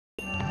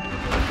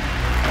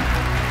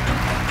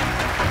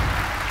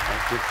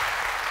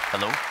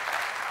Hello.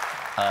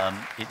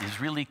 It is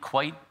really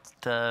quite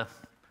an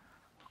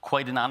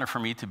honor for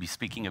me to be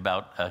speaking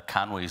about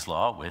Conway's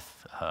Law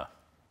with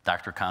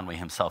Dr. Conway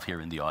himself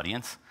here in the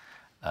audience.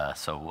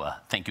 So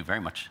thank you very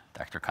much,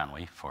 Dr.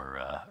 Conway,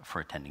 for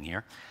attending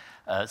here.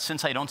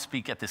 Since I don't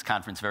speak at this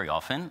conference very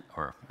often,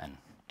 and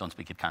don't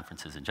speak at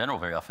conferences in general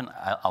very often,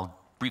 I'll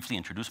briefly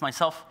introduce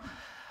myself.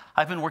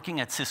 I've been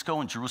working at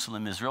Cisco in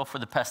Jerusalem, Israel for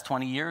the past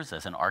 20 years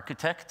as an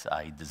architect.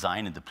 I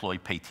design and deploy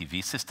pay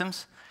TV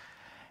systems.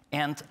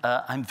 And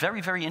I'm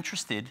very, very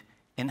interested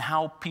in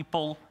how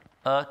people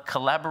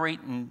collaborate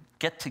and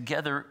get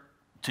together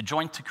to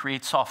join to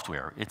create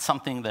software. It's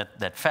something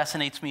that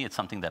fascinates me. It's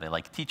something that I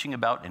like teaching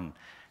about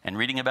and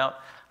reading about.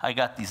 I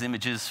got these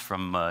images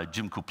from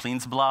Jim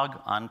Kuplin's blog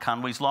on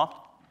Conway's Law.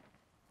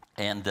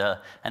 And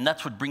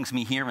that's what brings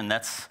me here, and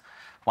that's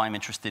why I'm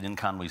interested in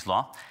Conway's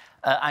Law.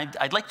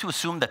 I'd like to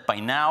assume that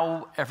by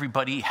now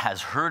everybody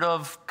has heard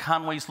of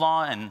Conway's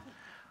Law and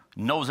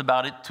knows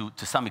about it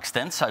to some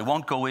extent, so I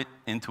won't go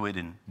into it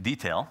in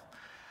detail.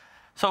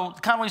 So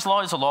Conway's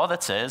Law is a law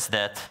that says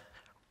that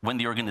when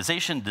the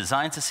organization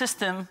designs a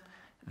system,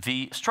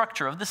 the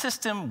structure of the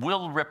system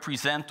will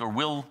represent or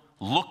will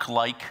look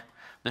like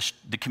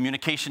the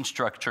communication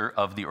structure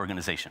of the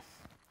organization.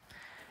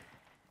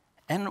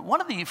 And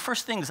one of the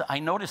first things I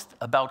noticed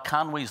about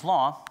Conway's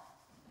Law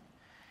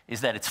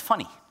is that it's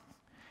funny.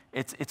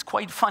 It's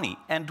quite funny.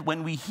 And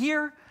when we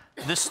hear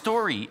the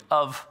story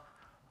of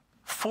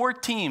 4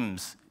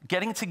 teams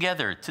getting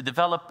together to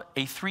develop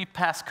a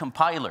 3-pass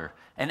compiler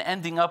and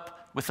ending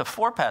up with a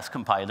 4-pass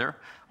compiler,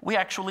 we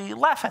actually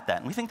laugh at that,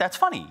 and we think that's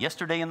funny.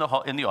 Yesterday in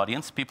the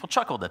audience, people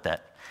chuckled at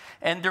that.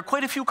 And there are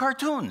quite a few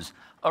cartoons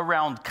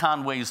around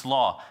Conway's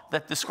Law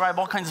that describe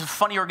all kinds of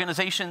funny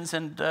organizations,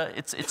 and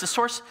it's a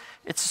source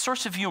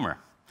of humor.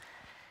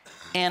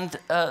 And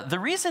the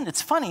reason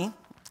it's funny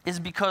is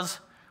because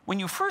when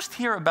you first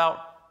hear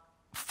about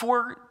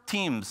 4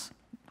 teams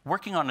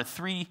working on a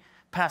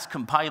 3-pass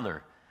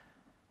compiler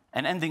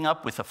and ending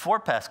up with a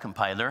 4-pass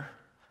compiler,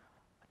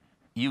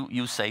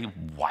 you say,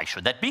 why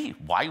should that be?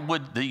 Why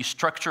would the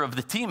structure of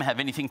the team have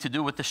anything to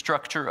do with the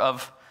structure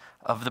of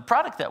the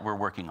product that we're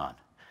working on?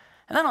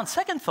 And then on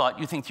second thought,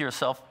 you think to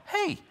yourself,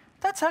 hey,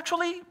 that's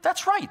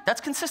right.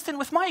 That's consistent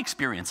with my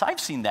experience. I've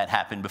seen that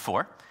happen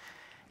before.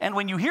 And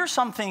when you hear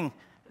something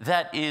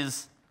that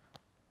is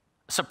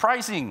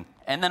surprising,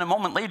 and then a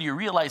moment later you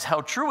realize how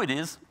true it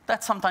is,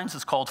 that sometimes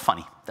is called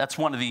funny. That's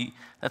one of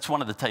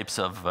the types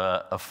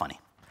of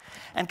funny.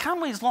 And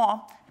Conway's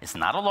Law is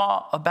not a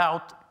law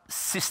about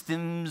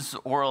systems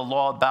or a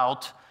law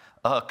about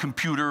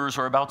computers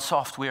or about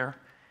software.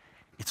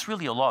 It's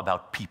really a law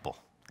about people.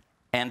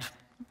 And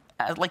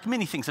like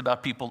many things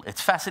about people,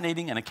 it's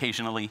fascinating and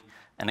occasionally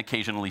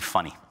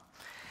funny.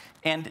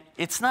 And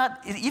it's not,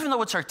 even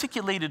though it's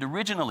articulated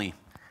originally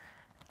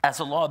as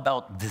a law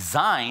about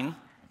design,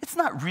 it's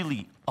not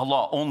really a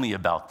law only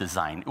about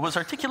design. It was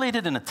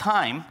articulated in a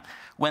time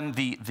when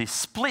the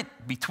split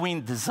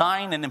between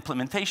design and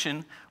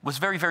implementation was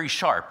very, very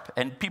sharp.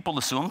 And people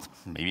assumed,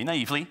 maybe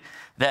naively,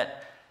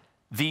 that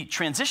the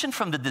transition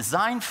from the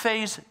design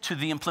phase to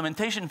the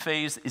implementation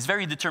phase is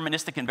very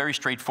deterministic and very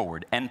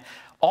straightforward. And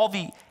all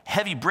the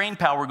heavy brain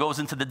power goes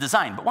into the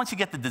design. But once you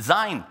get the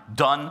design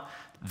done,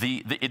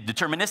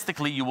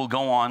 deterministically you will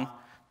go on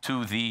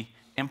to the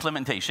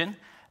implementation.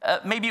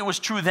 Maybe it was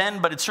true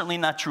then, but it's certainly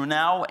not true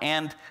now.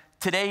 And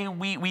today,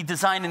 we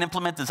design and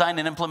implement.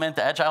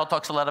 The Agile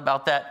talks a lot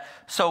about that.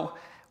 So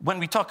when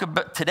we talk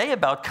today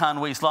about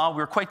Conway's Law,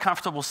 we're quite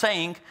comfortable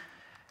saying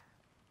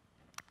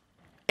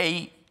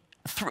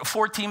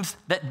 4 teams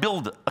that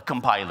build a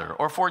compiler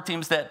or 4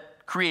 teams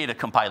that create a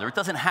compiler. It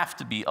doesn't have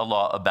to be a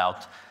law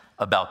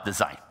about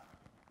design.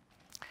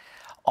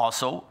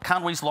 Also,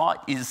 Conway's Law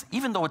is,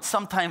 even though it's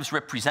sometimes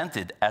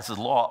represented as a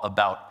law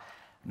about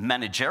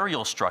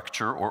managerial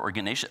structure or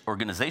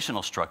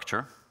organizational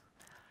structure,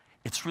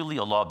 it's really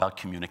a law about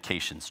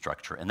communication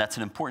structure, and that's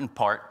an important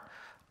part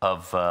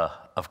of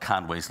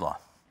Conway's Law.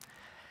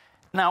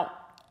 Now,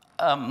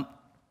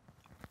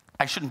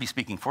 I shouldn't be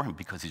speaking for him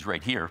because he's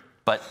right here,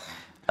 but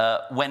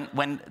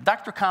when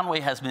Dr.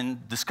 Conway has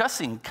been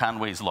discussing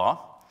Conway's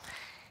Law,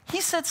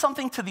 he said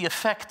something to the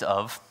effect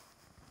of,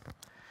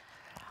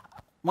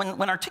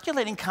 when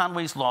articulating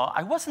Conway's Law,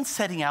 I wasn't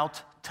setting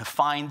out to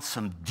find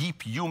some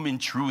deep human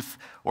truth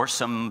or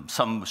some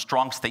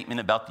strong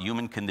statement about the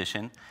human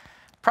condition.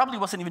 Probably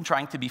wasn't even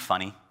trying to be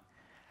funny.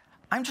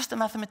 I'm just a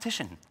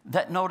mathematician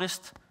that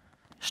noticed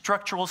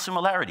structural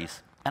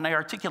similarities, and I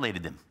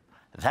articulated them.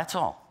 That's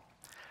all.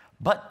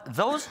 But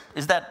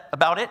is that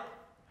about it?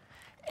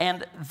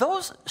 And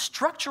those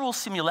structural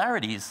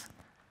similarities,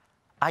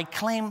 I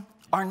claim,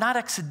 are not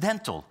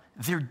accidental.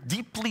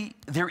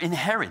 They're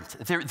inherent.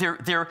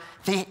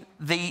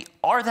 They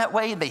are that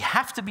way, and they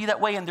have to be that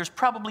way, and there's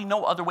probably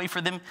no other way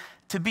for them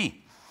to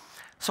be.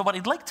 So what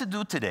I'd like to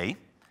do today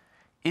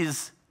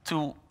is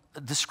to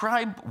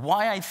describe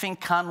why I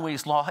think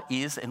Conway's Law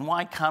is and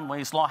why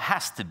Conway's Law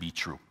has to be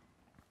true.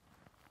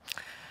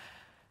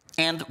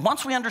 And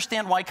once we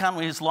understand why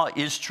Conway's Law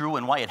is true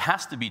and why it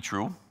has to be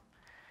true,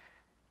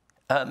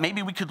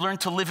 Maybe we could learn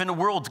to live in a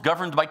world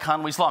governed by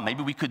Conway's law.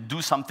 Maybe we could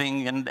do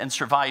something and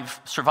survive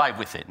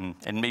with it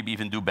and maybe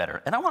even do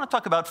better. And I want to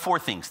talk about 4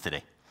 things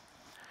today.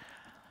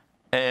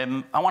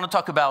 I want to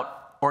talk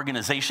about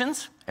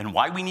organizations and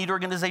why we need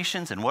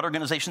organizations and what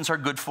organizations are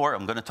good for.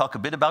 I'm going to talk a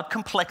bit about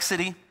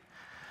complexity,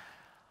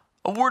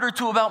 a word or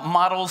two about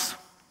models,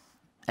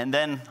 and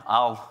then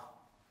I'll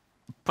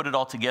put it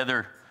all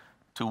together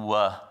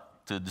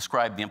to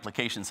describe the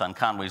implications on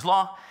Conway's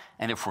law.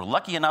 And if we're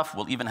lucky enough,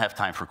 we'll even have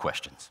time for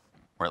questions,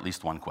 or at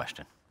least one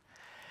question.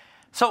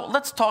 So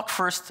let's talk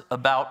first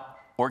about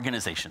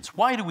organizations.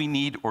 Why do we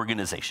need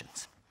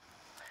organizations?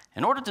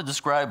 In order to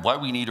describe why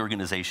we need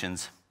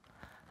organizations,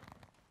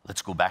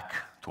 let's go back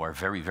to our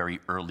very, very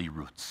early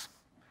roots.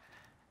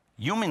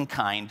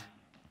 Humankind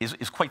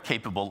is quite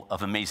capable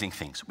of amazing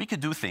things. We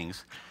could do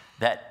things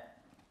that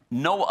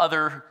no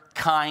other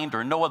kind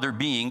or no other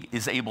being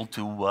is able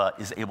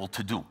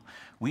to do.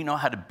 We know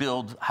how to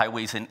build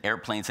highways and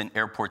airplanes and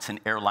airports and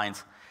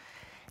airlines.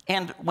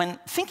 And when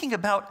thinking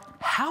about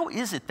how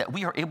is it that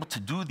we are able to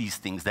do these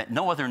things that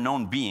no other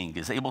known being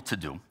is able to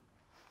do,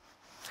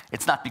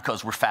 it's not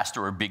because we're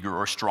faster or bigger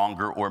or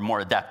stronger or more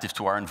adaptive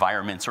to our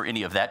environments or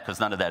any of that, because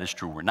none of that is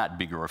true. We're not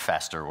bigger or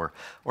faster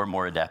or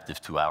more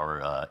adaptive to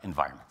our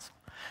environments.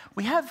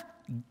 We have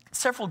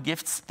several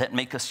gifts that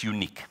make us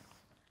unique.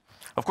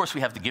 Of course,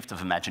 we have the gift of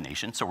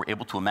imagination, so we're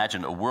able to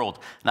imagine a world,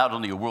 not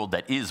only a world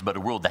that is, but a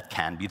world that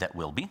can be, that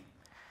will be.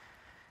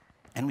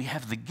 And we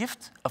have the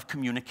gift of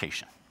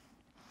communication.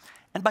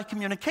 And by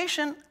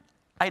communication,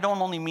 I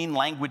don't only mean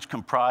language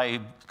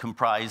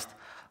comprised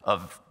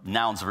of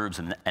nouns, verbs,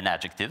 and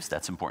adjectives.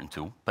 That's important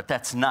too. But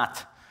that's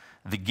not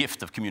the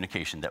gift of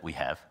communication that we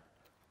have.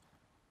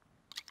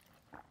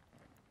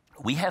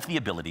 We have the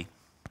ability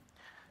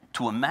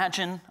to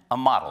imagine a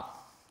model,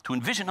 to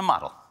envision a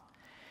model.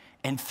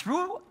 And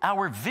through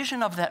our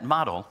vision of that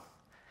model,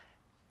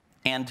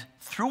 and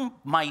through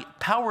my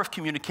power of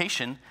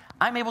communication,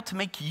 I'm able to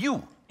make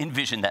you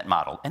envision that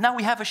model. And now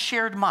we have a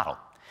shared model.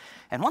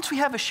 And once we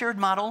have a shared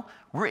model,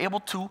 we're able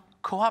to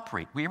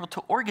cooperate. We're able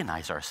to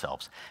organize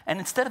ourselves. And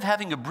instead of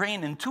having a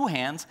brain in 2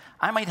 hands,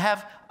 I might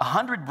have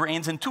 100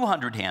 brains in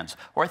 200 hands,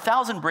 or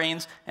 1,000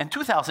 brains and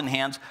 2,000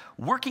 hands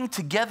working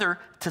together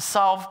to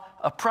solve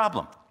a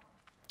problem.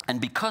 And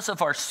because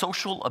of our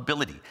social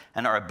ability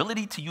and our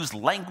ability to use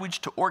language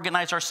to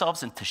organize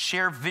ourselves and to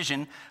share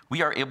vision,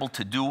 we are able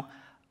to do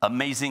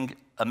amazing,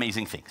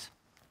 amazing things.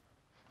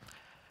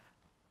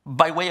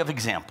 By way of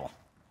example,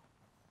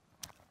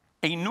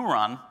 a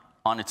neuron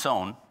on its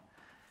own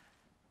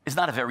is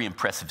not a very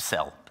impressive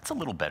cell. It's a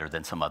little better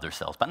than some other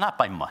cells, but not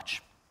by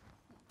much.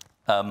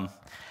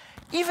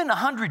 Even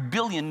 100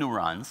 billion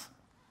neurons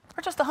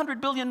are just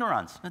 100 billion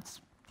neurons.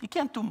 You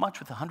can't do much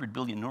with 100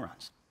 billion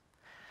neurons.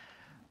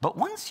 But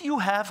once you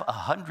have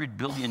 100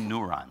 billion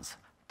neurons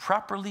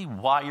properly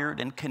wired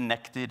and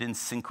connected and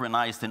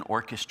synchronized and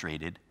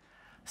orchestrated,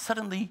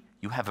 suddenly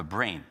you have a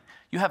brain.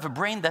 You have a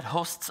brain that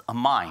hosts a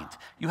mind.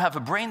 You have a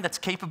brain that's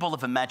capable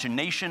of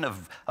imagination,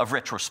 of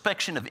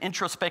retrospection, of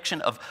introspection,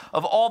 of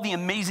all the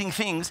amazing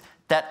things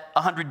that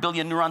 100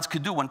 billion neurons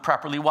could do when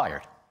properly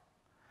wired.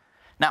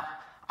 Now,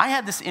 I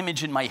had this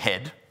image in my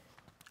head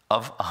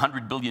of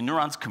 100 billion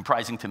neurons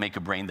comprising to make a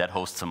brain that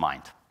hosts a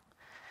mind.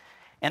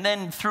 And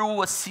then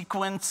through a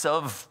sequence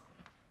of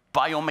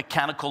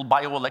biomechanical,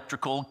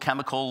 bioelectrical,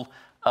 chemical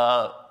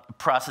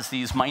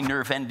processes, my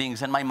nerve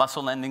endings and my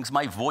muscle endings,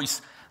 my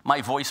voice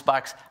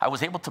box, I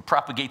was able to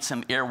propagate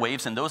some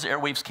airwaves, and those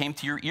airwaves came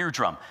to your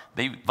eardrum.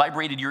 They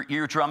vibrated your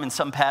eardrum in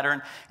some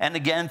pattern, and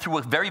again, through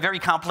a very, very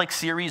complex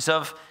series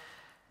of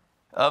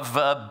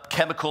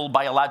chemical,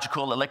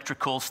 biological,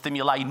 electrical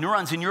stimuli,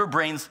 neurons in your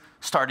brains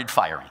started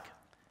firing.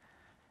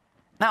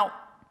 Now,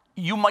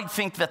 you might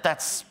think that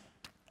that's...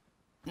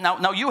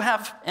 Now you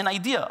have an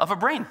idea of a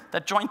brain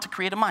that joined to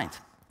create a mind.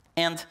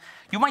 And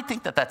you might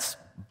think that that's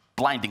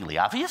blindingly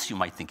obvious. You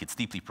might think it's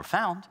deeply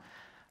profound.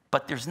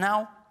 But there's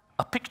now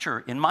a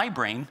picture in my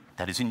brain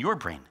that is in your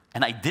brain.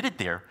 And I did it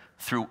there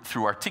through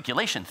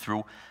articulation,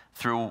 through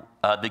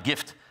the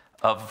gift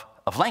of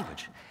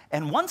language.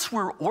 And once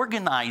we're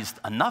organized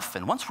enough,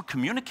 and once we're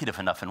communicative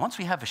enough, and once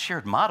we have a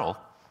shared model,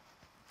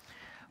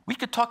 we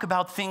could talk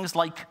about things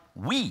like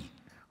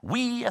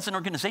we, as an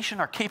organization,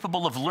 are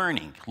capable of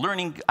learning.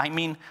 Learning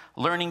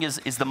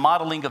is the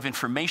modeling of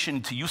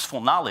information to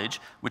useful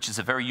knowledge, which is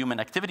a very human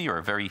activity or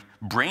a very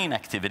brain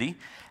activity.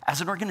 As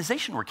an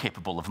organization, we're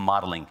capable of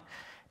modeling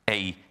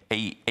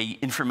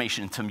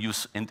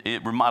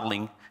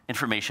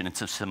information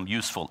into some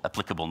useful,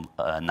 applicable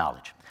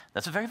knowledge.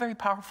 That's a very, very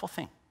powerful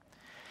thing.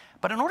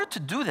 But in order to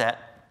do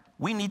that,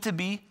 we need to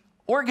be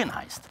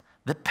organized.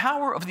 The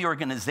power of the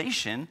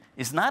organization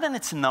is not in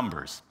its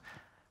numbers,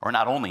 or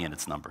not only in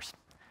its numbers.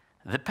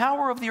 The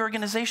power of the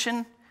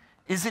organization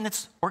is in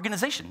its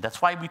organization.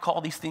 That's why we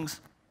call these things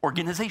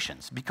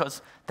organizations,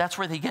 because that's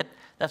where they get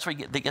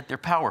their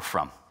power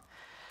from.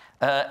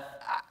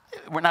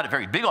 We're not a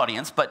very big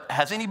audience, but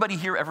has anybody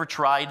here ever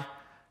tried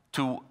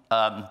to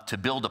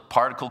build a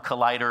particle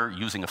collider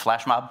using a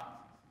flash mob?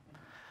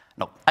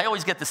 No, I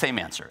always get the same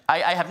answer.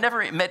 I have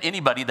never met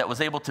anybody that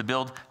was able to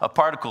build a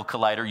particle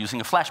collider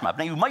using a flash mob.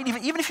 Now, you might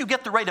even if you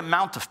get the right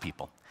amount of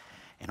people,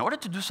 in order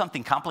to do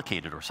something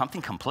complicated or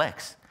something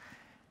complex,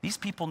 these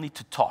people need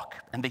to talk.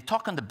 And they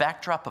talk on the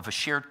backdrop of a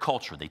shared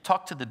culture. They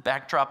talk to the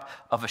backdrop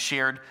of a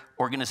shared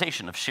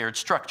organization, of shared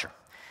structure.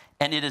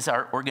 And it is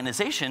our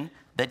organization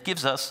that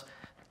gives us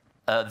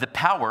the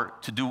power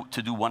to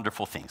do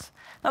wonderful things.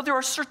 Now, there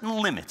are certain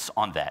limits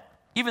on that.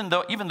 Even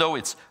though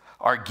it's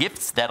our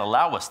gifts that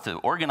allow us to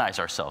organize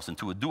ourselves and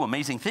to do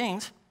amazing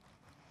things,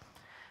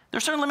 there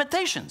are certain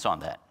limitations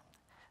on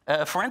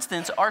that. For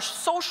instance, our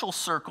social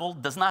circle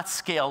does not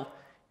scale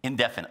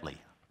indefinitely.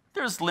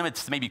 There's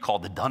limits maybe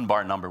called the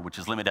Dunbar number, which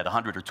is limited at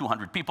 100 or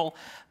 200 people,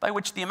 by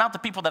which the amount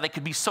of people that I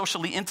could be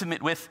socially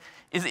intimate with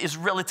is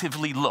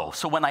relatively low.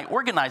 So when I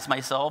organize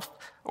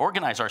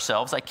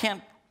ourselves, I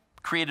can't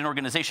create an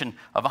organization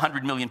of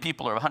 100 million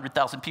people or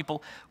 100,000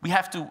 people. We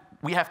have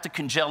to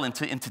congeal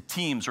into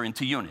teams or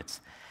into units.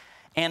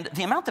 And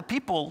the amount of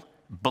people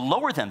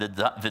lower than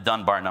the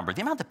Dunbar number,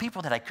 the amount of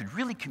people that I could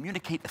really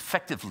communicate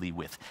effectively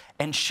with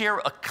and share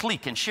a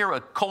clique and share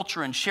a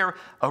culture and share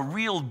a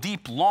real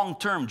deep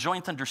long-term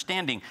joint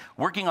understanding,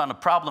 working on a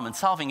problem and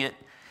solving it,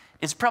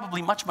 is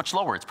probably much, much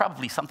lower. It's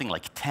probably something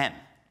like 10.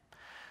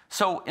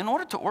 So in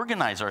order to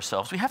organize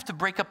ourselves, we have to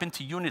break up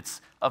into units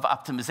of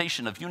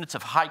optimization, of units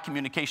of high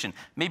communication.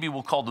 Maybe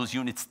we'll call those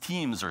units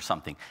teams or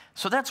something.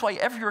 So that's why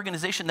every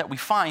organization that we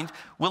find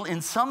will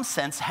in some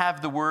sense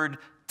have the word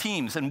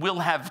teams, and we'll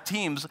have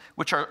teams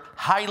which are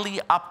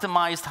highly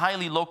optimized,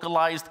 highly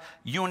localized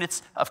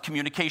units of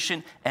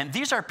communication. And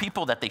these are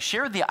people that they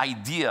share the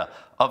idea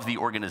of the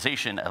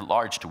organization at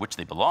large to which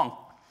they belong,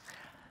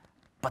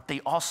 but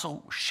they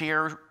also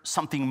share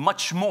something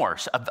much more,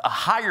 a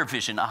higher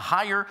vision, a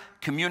higher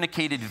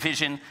communicated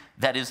vision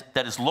that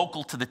is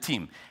local to the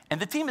team.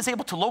 And the team is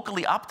able to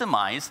locally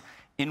optimize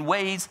in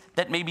ways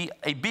that maybe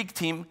a big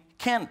team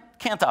can't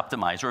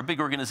optimize, or a big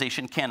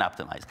organization can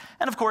optimize.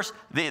 And of course,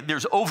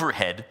 there's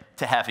overhead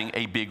to having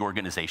a big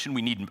organization.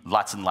 We need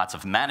lots and lots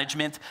of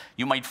management.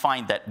 You might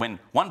find that when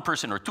one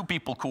person or two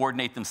people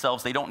coordinate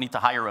themselves, they don't need to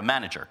hire a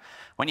manager.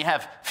 When you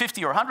have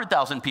 50 or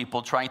 100,000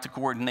 people trying to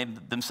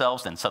coordinate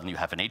themselves, then suddenly you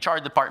have an HR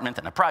department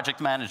and a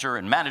project manager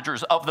and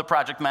managers of the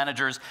project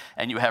managers,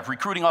 and you have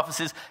recruiting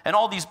offices, and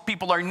all these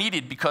people are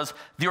needed because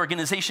the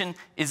organization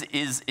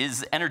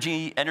is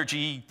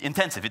energy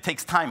intensive. It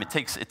takes time, it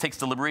takes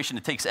deliberation,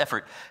 it takes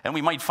effort. And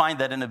we might find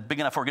that in a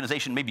big enough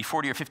organization, maybe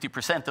 40 or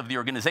 50% of the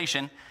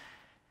organization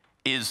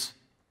is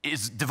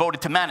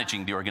devoted to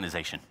managing the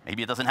organization.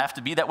 Maybe it doesn't have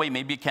to be that way,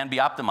 maybe it can be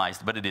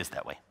optimized, but it is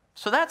that way.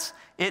 So that's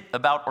it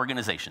about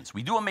organizations.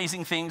 We do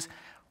amazing things.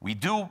 We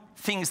do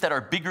things that are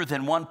bigger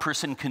than one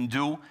person can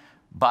do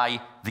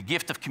by the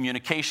gift of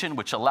communication,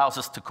 which allows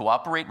us to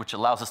cooperate, which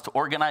allows us to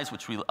organize,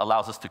 which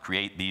allows us to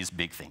create these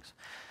big things.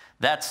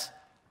 That's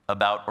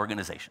about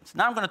organizations.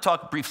 Now I'm going to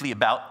talk briefly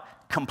about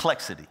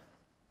complexity.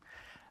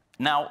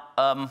 Now,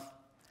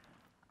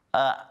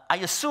 I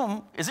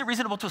assume, is it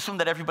reasonable to assume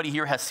that everybody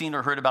here has seen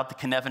or heard about the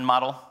Knevin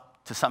model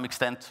to some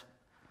extent?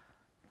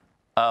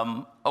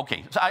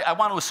 Okay, so I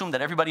want to assume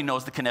that everybody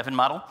knows the Knevin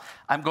model.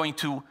 I'm going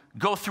to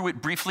go through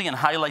it briefly and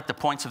highlight the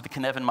points of the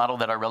Knevin model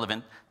that are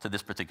relevant to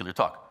this particular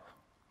talk.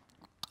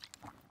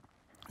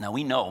 Now,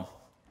 we know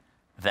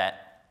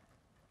that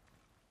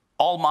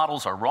all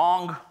models are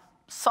wrong.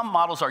 Some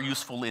models are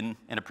useful in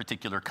a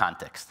particular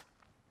context.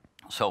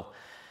 So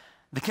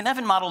the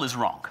Knevin model is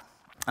wrong.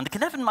 And the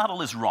Knevin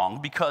model is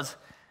wrong because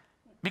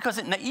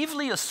it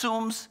naively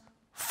assumes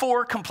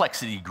 4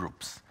 complexity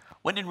groups,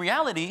 when in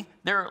reality,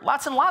 there are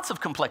lots and lots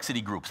of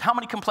complexity groups. How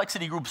many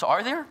complexity groups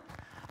are there?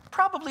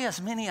 Probably as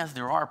many as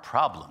there are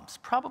problems,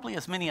 probably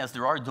as many as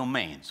there are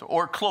domains,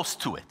 or close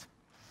to it.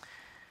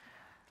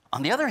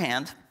 On the other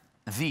hand,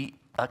 the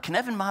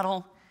Knevin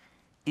model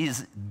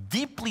is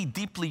deeply,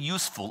 deeply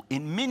useful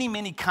in many,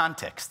 many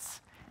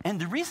contexts. And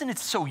the reason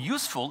it's so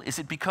useful is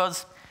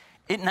because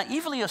it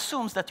naively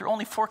assumes that there are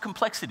only 4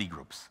 complexity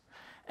groups.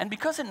 And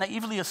because it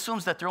naively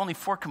assumes that there are only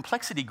 4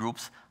 complexity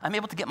groups, I'm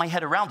able to get my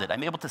head around it.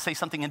 I'm able to say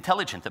something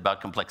intelligent about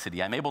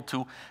complexity. I'm able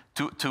to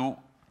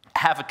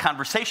have a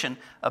conversation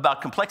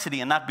about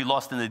complexity and not be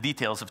lost in the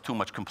details of too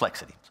much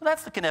complexity. So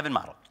that's the Knevin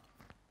model.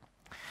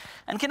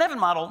 And Knevin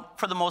model,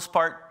 for the most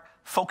part,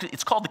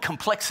 it's called the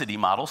complexity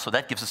model, so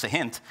that gives us a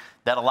hint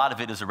that a lot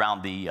of it is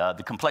around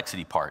the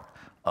complexity part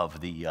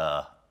of the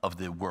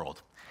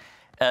world.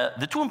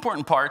 The 2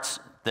 important parts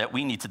that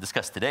we need to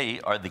discuss today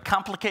are the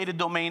complicated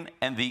domain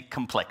and the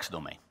complex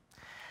domain.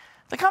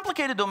 The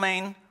complicated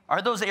domain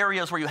are those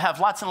areas where you have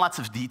lots and lots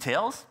of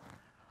details,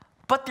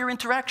 but their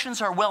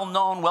interactions are well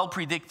known, well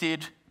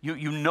predicted.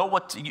 You know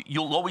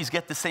you'll always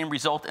get the same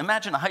result.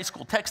 Imagine a high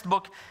school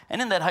textbook,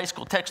 and in that high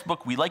school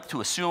textbook, we like to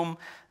assume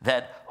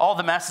that all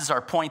the masses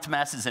are point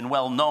masses and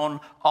well known.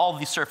 All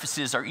the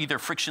surfaces are either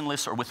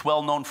frictionless or with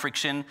well-known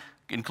friction,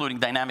 including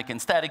dynamic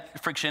and static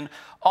friction.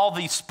 All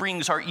these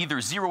springs are either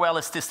zero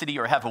elasticity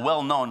or have a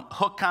well-known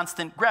hook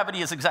constant.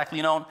 Gravity is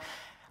exactly known.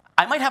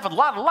 I might have a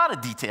lot of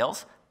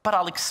details, but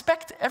I'll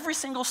expect every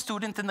single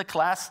student in the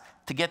class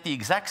to get the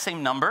exact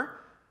same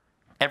number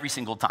every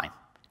single time.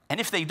 And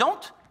if they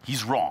don't,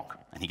 he's wrong,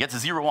 and he gets a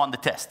 0 on the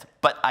test.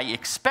 But I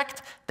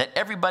expect that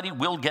everybody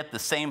will get the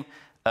same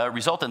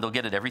result, and they'll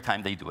get it every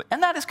time they do it.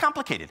 And that is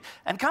complicated.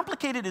 And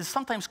complicated is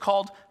sometimes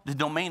called the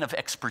domain of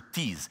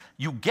expertise.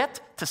 You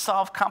get to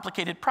solve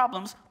complicated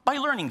problems by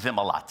learning them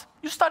a lot.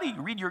 You study,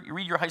 you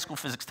read your high school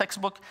physics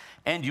textbook,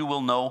 and you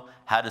will know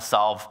how to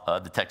solve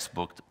the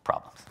textbook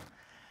problems.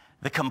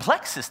 The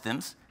complex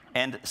systems,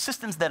 and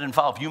systems that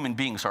involve human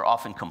beings are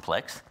often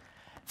complex,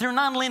 they're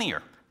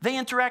nonlinear. They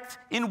interact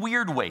in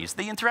weird ways.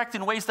 They interact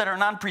in ways that are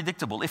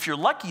non-predictable. If you're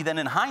lucky, then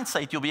in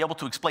hindsight, you'll be able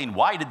to explain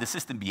why did the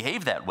system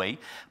behave that way,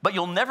 but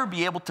you'll never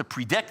be able to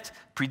predict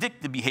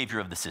the behavior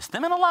of the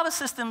system. And a lot of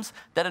systems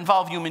that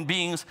involve human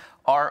beings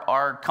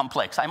are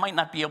complex. I might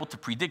not be able to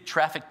predict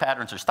traffic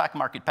patterns or stock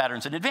market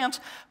patterns in advance,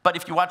 but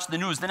if you watch the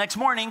news the next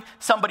morning,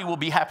 somebody will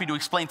be happy to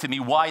explain to me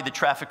why the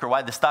traffic or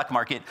why the stock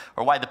market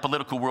or why the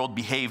political world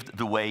behaved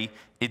the way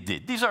it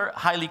did. These are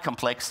highly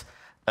complex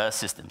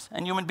systems.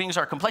 And human beings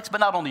are complex, but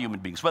not only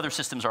human beings. Weather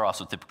systems are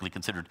also typically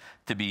considered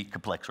to be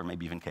complex or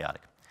maybe even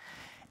chaotic.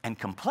 And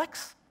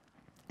complex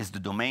is the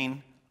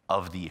domain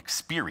of the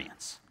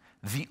experience.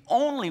 The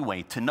only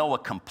way to know a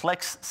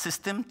complex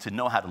system, to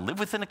know how to live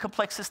within a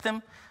complex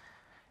system,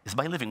 is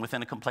by living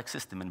within a complex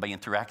system and by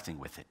interacting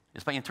with it.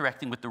 It's by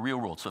interacting with the real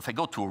world. So if I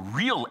go to a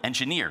real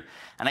engineer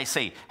and I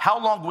say,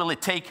 how long will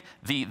it take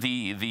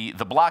the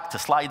block to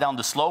slide down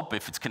the slope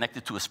if it's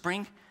connected to a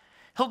spring?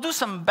 He'll do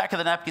some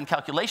back-of-the-napkin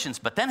calculations,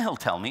 but then he'll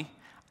tell me,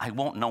 I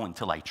won't know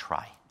until I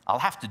try. I'll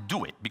have to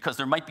do it because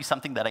there might be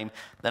something that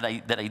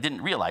I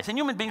didn't realize. And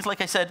human beings, like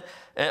I said,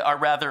 are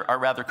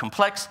rather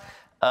complex.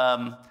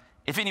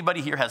 If anybody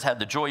here has had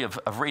the joy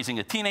of raising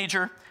a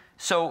teenager,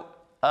 so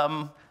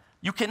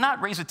you cannot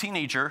raise a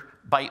teenager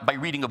by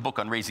reading a book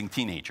on raising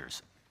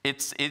teenagers.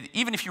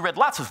 Even if you read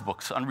lots of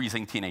books on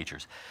raising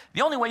teenagers.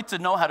 The only way to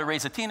know how to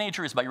raise a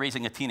teenager is by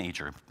raising a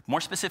teenager. More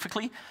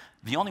specifically,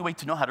 the only way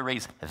to know how to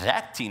raise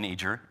that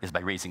teenager is by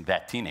raising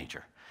that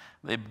teenager.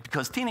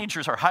 Because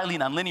teenagers are highly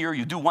nonlinear.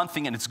 You do one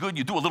thing and it's good.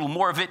 You do a little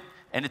more of it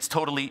and it's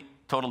totally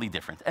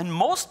different. And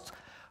most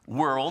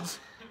worlds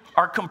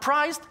are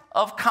comprised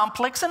of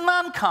complex and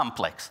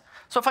non-complex.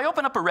 So if I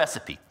open up a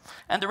recipe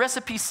and the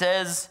recipe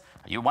says,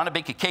 you want to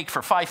bake a cake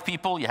for 5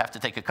 people, you have to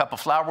take a cup of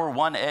flour,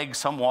 1 egg,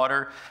 some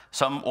water,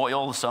 some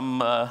oil,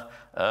 some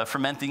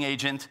fermenting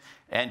agent,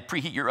 and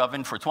preheat your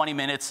oven for 20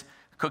 minutes,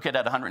 cook it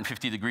at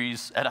 150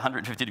 degrees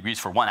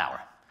for 1 hour.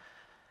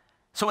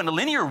 So in a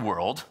linear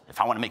world, if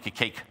I want to make a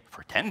cake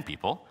for 10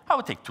 people, I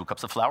would take 2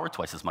 cups of flour,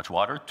 twice as much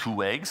water,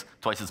 2 eggs,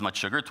 twice as much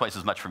sugar, twice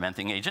as much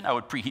fermenting agent. I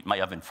would preheat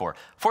my oven for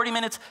 40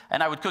 minutes,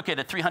 and I would cook it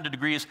at 300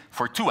 degrees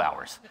for 2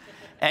 hours.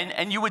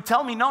 And you would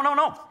tell me, no.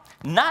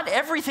 Not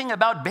everything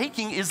about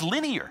baking is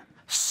linear.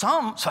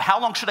 So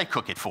how long should I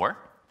cook it for?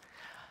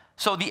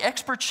 So the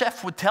expert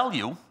chef would tell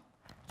you,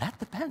 that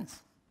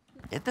depends.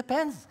 It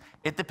depends.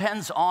 It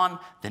depends on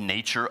the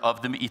nature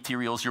of the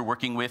materials you're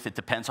working with. It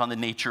depends on the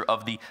nature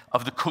of the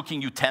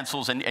cooking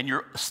utensils and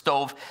your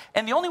stove.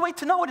 And the only way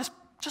to know it is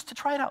just to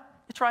try it out.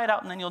 You try it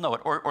out and then you'll know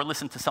it, or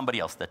listen to somebody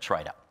else that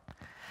tried it out.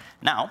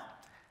 Now,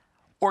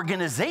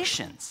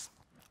 organizations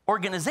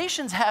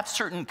have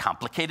certain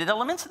complicated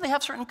elements and they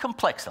have certain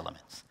complex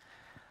elements.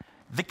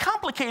 The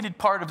complicated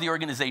part of the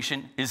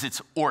organization is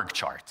its org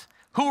chart.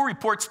 Who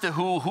reports to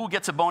who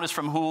gets a bonus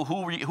from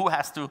who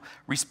has to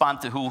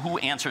respond to who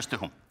answers to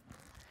whom.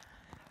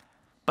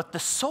 But the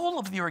soul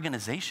of the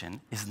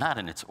organization is not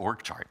in its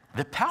org chart.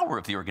 The power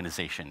of the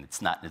organization,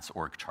 it's not in its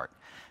org chart.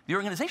 The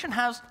organization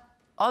has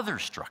other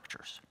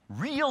structures,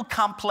 real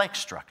complex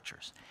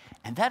structures.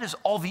 And that is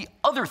all the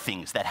other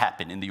things that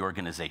happen in the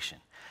organization.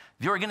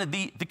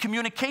 The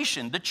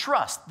communication, the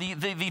trust,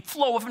 the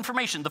flow of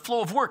information, the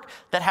flow of work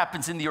that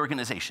happens in the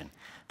organization.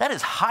 That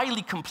is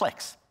highly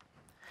complex.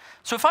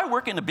 So if I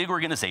work in a big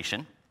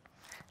organization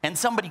and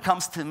somebody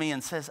comes to me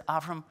and says,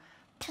 Avram,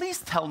 please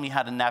tell me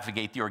how to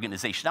navigate the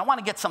organization. I want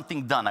to get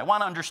something done. I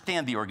want to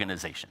understand the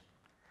organization.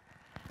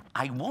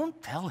 I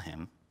won't tell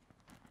him,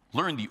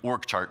 learn the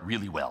org chart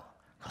really well.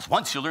 Because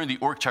once you learn the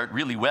org chart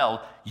really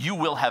well, you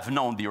will have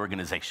known the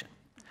organization.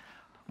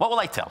 What will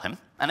I tell him?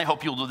 And I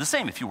hope you'll do the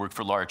same if you work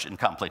for large and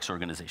complex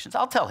organizations.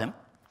 I'll tell him,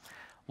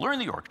 learn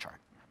the org chart.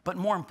 But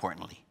more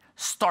importantly,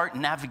 start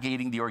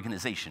navigating the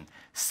organization.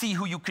 See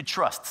who you could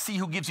trust. See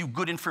who gives you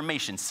good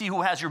information. See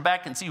who has your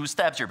back and see who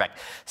stabs your back.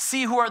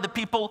 See who are the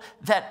people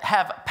that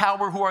have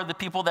power, who are the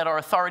people that are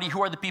authority,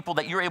 who are the people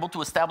that you're able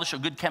to establish a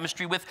good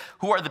chemistry with,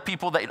 who are the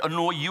people that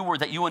annoy you or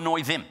that you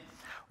annoy them.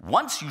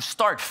 Once you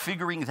start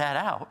figuring that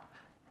out,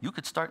 you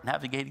could start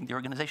navigating the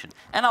organization.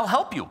 And I'll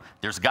help you.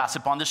 There's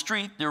gossip on the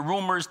street. There are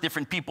rumors.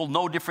 Different people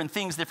know different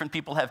things. Different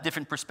people have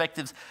different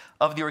perspectives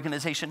of the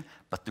organization.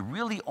 But the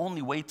really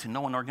only way to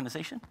know an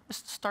organization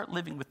is to start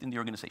living within the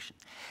organization.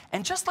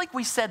 And just like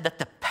we said that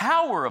the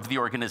power of the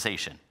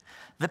organization,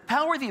 the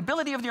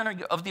ability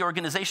of the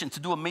organization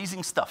to do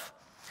amazing stuff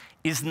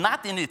is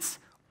not in its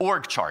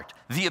org chart.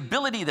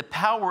 The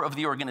power of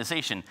the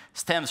organization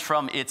stems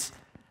from its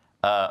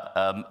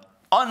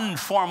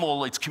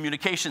unformal, its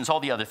communications,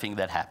 all the other thing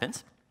that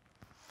happens.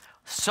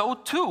 So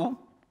too,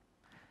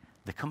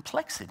 The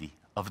complexity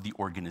of the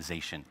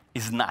organization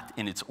is not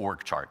in its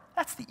org chart.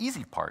 That's the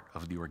easy part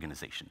of the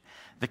organization.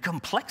 The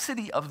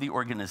complexity of the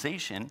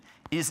organization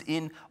is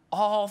in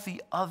all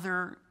the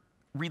other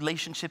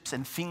relationships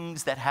and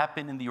things that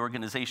happen in the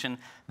organization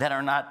that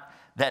are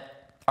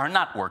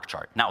not org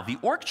chart. Now, the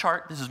org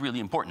chart, this is really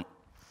important.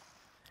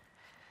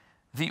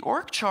 The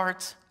org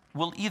chart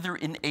will either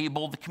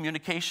enable the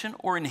communication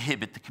or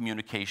inhibit the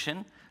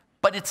communication,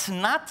 but it's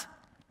not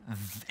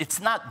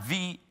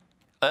the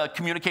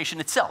communication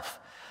itself.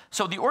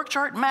 So the org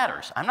chart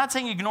matters. I'm not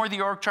saying ignore the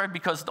org chart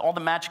because all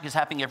the magic is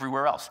happening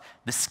everywhere else.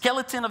 The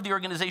skeleton of the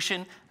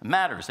organization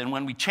matters, and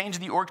when we change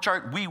the org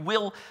chart, we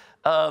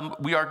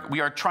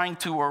are trying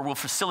to, or we're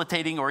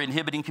facilitating or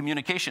inhibiting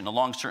communication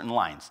along certain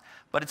lines.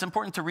 But it's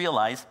important to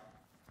realize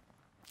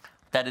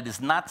that it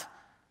is not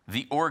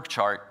the org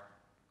chart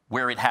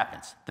where it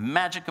happens. The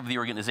magic of the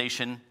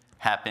organization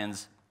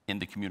happens in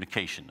the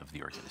communication of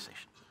the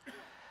organization.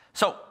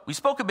 So we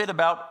spoke a bit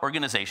about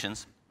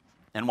organizations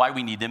and why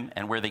we need them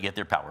and where they get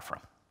their power from.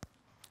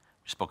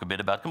 We spoke a bit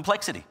about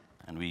complexity,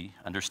 and we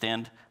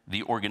understand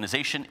the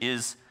organization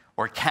is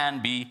or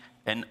can be,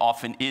 and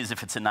often is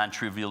if it's a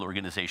non-trivial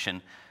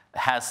organization,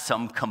 has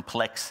some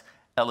complex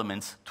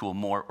elements to a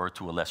more or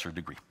to a lesser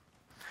degree.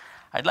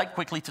 I'd like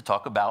quickly to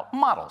talk about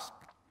models.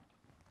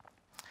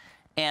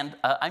 And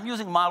I'm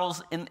using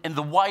models in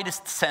the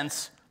widest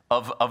sense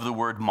of the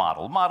word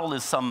model. Model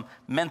is some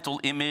mental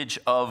image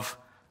of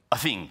a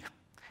thing.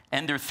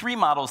 And there are three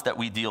models that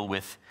we deal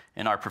with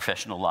in our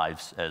professional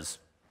lives as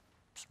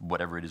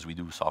whatever it is we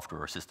do,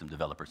 software or system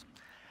developers.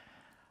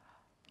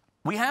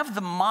 We have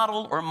the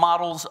model or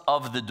models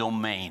of the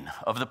domain,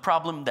 of the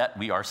problem that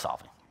we are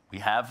solving. We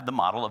have the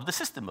model of the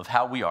system, of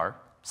how we are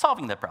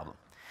solving that problem.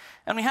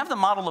 And we have the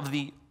model of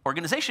the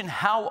organization.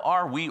 How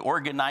are we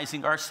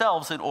organizing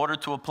ourselves in order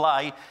to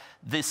apply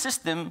the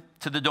system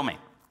to the domain?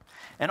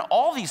 And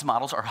all these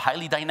models are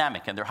highly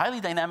dynamic, and they're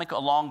highly dynamic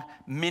along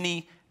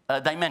many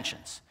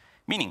dimensions.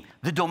 Meaning,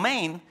 the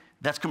domain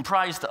that's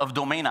comprised of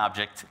domain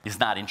object is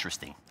not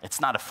interesting. It's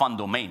not a fun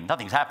domain.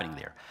 Nothing's happening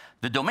there.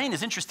 The domain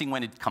is interesting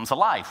when it comes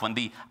alive, when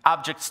the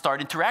objects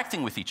start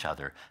interacting with each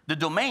other. The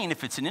domain,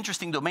 if it's an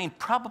interesting domain,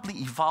 probably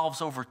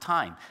evolves over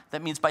time.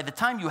 That means by the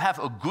time you have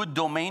a good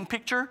domain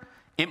picture,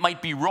 it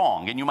might be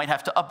wrong, and you might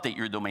have to update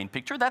your domain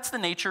picture. That's the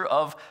nature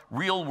of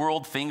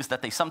real-world things,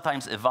 that they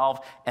sometimes evolve,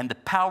 and the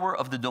power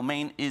of the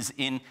domain is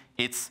in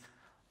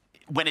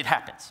when it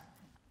happens.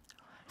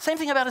 Same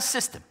thing about a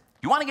system.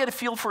 You want to get a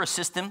feel for a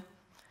system?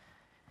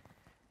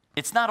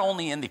 It's not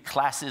only in the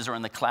classes or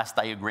in the class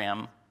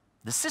diagram.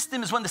 The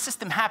system is when the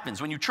system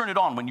happens, when you turn it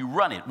on, when you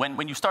run it,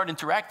 when you start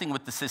interacting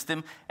with the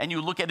system and you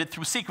look at it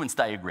through sequence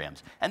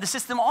diagrams. And the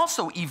system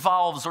also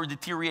evolves or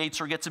deteriorates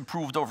or gets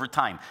improved over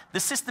time. The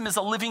system is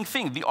a living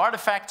thing. The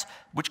artifacts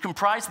which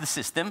comprise the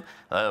system,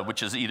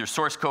 which is either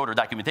source code or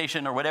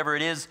documentation or whatever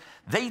it is,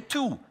 they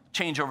too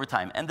change over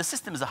time. And the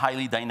system is a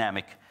highly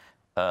dynamic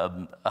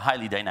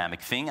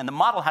thing, and the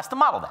model has to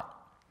model that.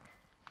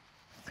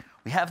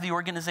 We have the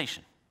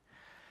organization.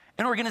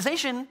 An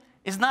organization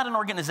is not an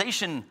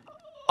organization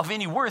of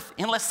any worth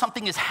unless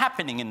something is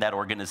happening in that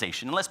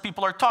organization, unless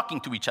people are talking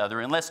to each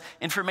other, unless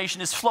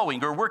information is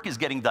flowing or work is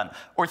getting done,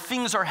 or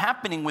things are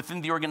happening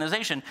within the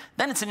organization,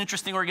 then it's an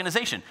interesting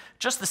organization.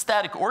 Just the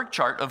static org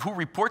chart of who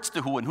reports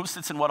to who and who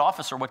sits in what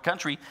office or what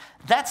country,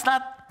 that's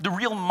not the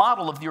real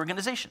model of the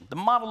organization. The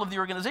model of the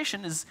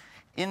organization is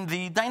in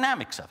the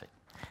dynamics of it.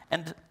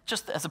 And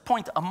just as a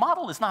point, a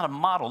model is not a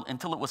model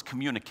until it was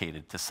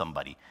communicated to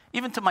somebody,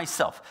 even to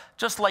myself.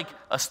 Just like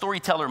a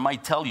storyteller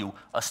might tell you,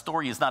 a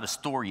story is not a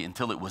story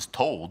until it was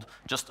told.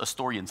 Just a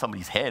story in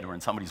somebody's head or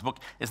in somebody's book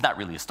is not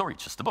really a story,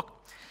 it's just a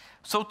book.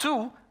 So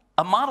too,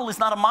 a model is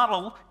not a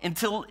model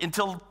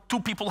until two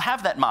people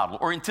have that model,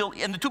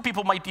 and the two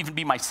people might even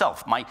be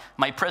myself,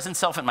 my present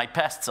self and my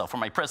past self, or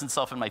my present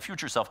self and my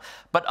future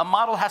self. But a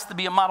model has to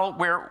be a model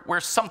where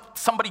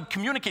somebody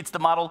communicates the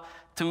model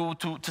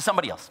to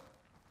somebody else.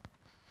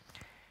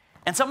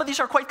 And some of these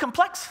are quite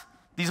complex,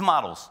 these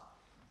models.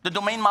 The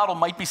domain model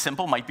might be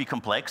simple, might be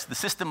complex. The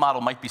system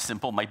model might be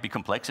simple, might be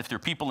complex. If there are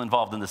people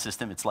involved in the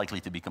system, it's likely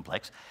to be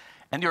complex.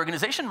 And the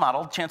organization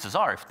model, chances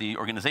are, if the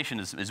organization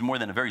is more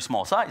than a very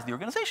small size, the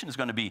organization is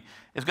going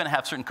to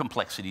have certain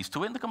complexities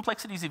to it, and the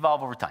complexities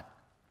evolve over time.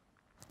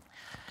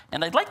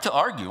 And I'd like to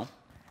argue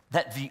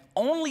that the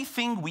only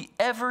thing we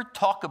ever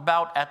talk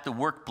about at the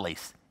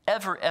workplace,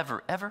 ever,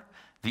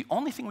 the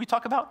only thing we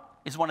talk about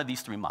is one of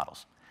these three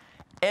models.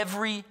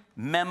 Every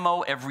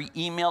memo, every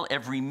email,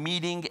 every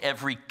meeting,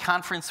 every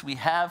conference we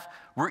have,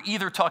 we're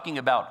either talking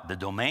about the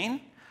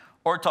domain,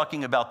 or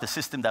talking about the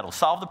system that'll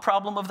solve the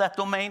problem of that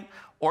domain,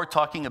 or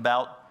talking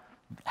about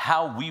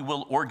how we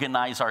will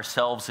organize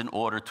ourselves in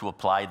order to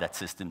apply that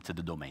system to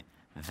the domain.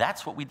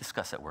 That's what we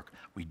discuss at work.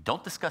 We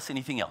don't discuss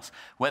anything else,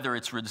 whether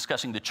we're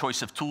discussing the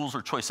choice of tools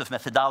or choice of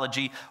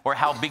methodology, or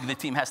how big the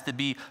team has to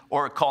be,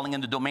 or calling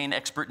in the domain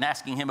expert and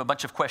asking him a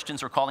bunch of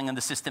questions, or calling in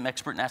the system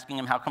expert and asking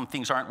him how come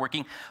things aren't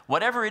working.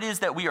 Whatever it is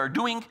that we are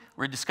doing,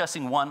 we're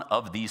discussing one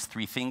of these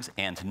three things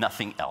and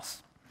nothing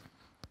else.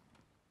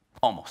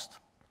 Almost.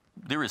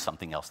 there is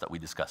something else that we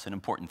discuss, an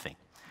important thing.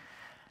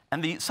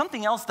 And the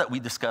something else that we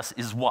discuss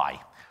is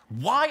why.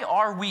 Why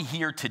are we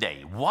here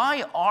today?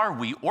 Why are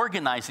we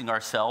organizing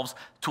ourselves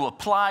to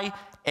apply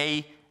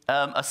a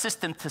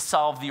system to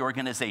solve the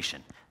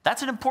organization?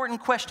 That's an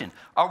important question.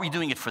 Are we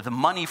doing it for the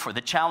money, for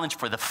the challenge,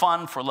 for the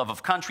fun, for love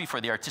of country,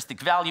 for the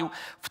artistic value,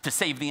 to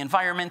save the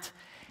environment?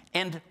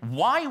 And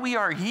why we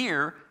are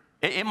here,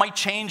 it might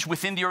change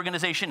within the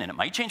organization, and it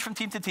might change from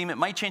team to team, it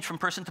might change from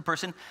person to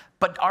person,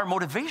 but our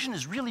motivation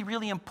is really,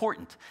 really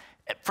important.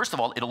 First of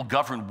all, it'll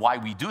govern why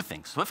we do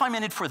things. So if I'm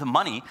in it for the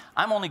money,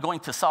 I'm only going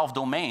to solve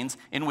domains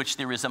in which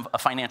there is a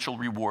financial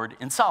reward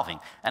in solving.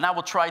 And I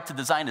will try to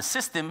design a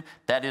system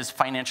that is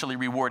financially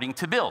rewarding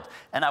to build.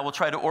 And I will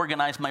try to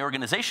organize my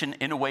organization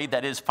in a way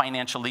that is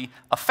financially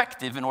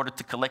effective in order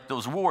to collect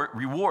those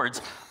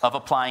rewards of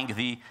applying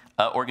the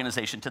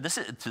organization to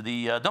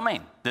the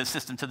domain, the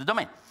system to the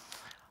domain,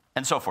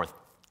 and so forth.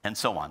 And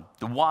so on.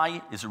 The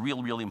why is a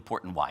really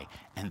important why.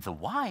 And the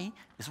why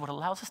is what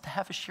allows us to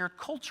have a shared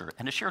culture.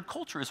 And a shared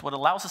culture is what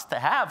allows us to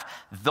have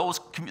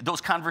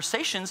those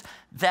conversations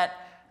that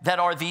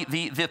are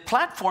the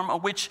platform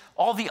on which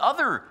all the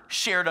other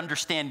shared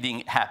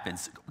understanding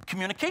happens.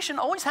 Communication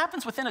always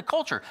happens within a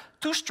culture.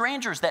 Two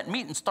strangers that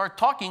meet and start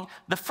talking,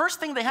 the first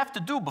thing they have to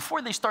do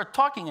before they start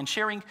talking and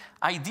sharing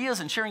ideas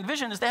and sharing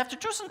vision is they have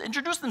to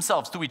introduce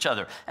themselves to each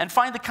other and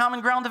find the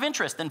common ground of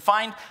interest and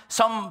find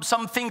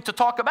something to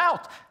talk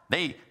about.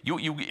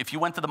 If you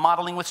went to the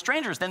modeling with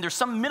strangers, then there's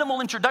some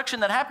minimal introduction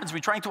that happens. We're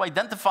trying to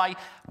identify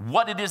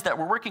what it is that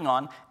we're working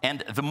on,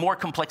 and the more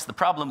complex the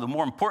problem, the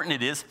more important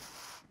it is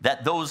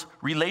that those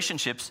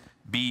relationships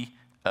be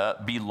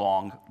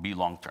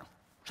long-term.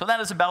 So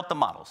that is about the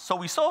models.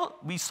 So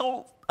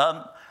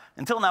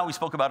until now we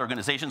spoke about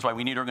organizations, why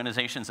we need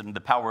organizations, and the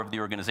power of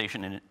the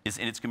organization is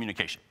in its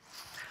communication.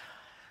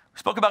 We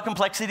spoke about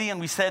complexity,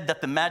 and we said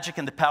that the magic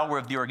and the power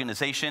of the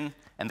organization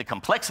and the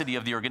complexity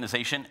of the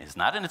organization is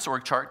not in its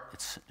org chart,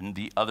 it's in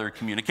the other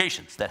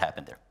communications that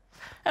happen there.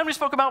 And we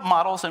spoke about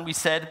models, and we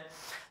said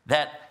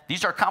that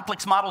these are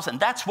complex models, and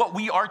that's what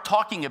we are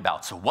talking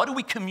about. So what do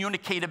we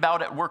communicate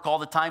about at work all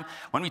the time?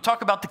 When we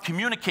talk about the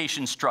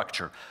communication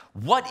structure,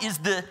 what is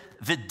the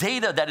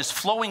data that is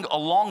flowing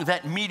along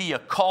that media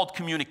called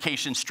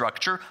communication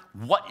structure?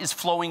 What is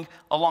flowing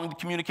along the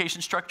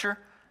communication structure?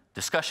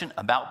 Discussion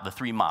about the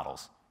three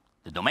models: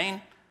 the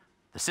domain,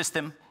 the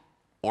system,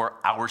 or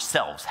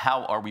ourselves.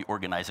 How are we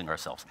organizing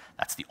ourselves?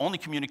 That's the only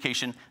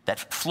communication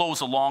that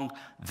flows along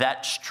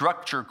that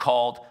structure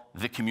called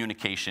the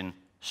communication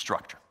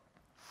structure.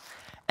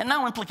 And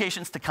now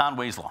implications to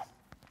Conway's law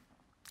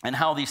and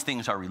how these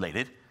things are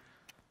related.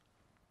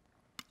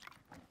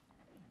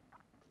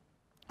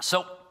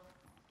 So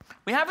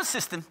we have a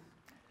system,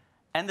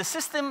 and the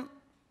system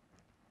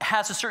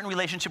has a certain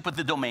relationship with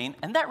the domain,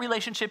 and that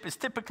relationship is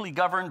typically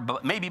governed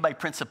maybe by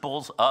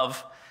principles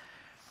of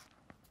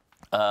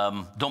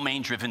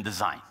domain-driven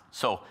design.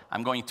 So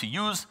I'm going to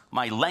use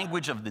my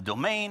language of the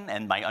domain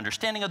and my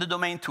understanding of the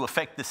domain to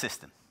affect the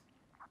system.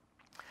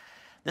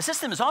 The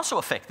system is also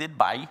affected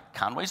by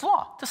Conway's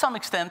law to some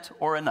extent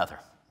or another.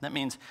 That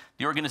means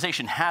the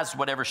organization has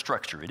whatever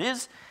structure it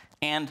is,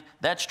 and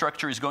that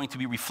structure is going to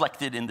be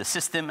reflected in the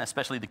system,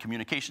 especially the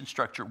communication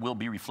structure will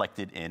be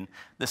reflected in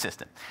the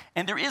system.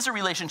 And there is a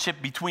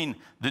relationship between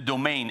the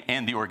domain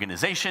and the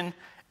organization.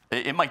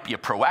 It might be a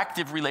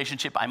proactive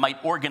relationship. I might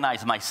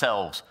organize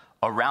myself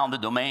around the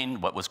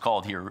domain, what was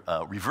called here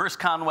reverse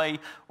Conway,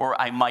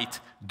 or I might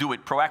do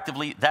it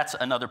proactively. That's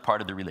another part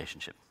of the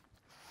relationship.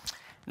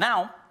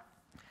 Now,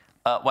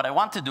 what I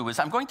want to do is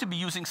I'm going to be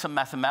using some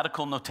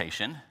mathematical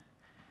notation,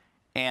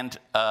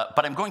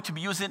 but I'm going to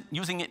be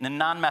using it in a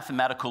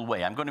non-mathematical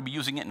way. I'm going to be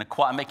using it in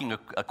making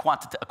a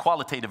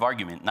qualitative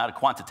argument, not a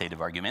quantitative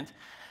argument.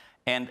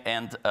 And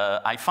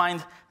I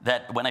find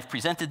that when I've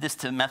presented this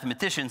to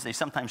mathematicians, they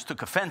sometimes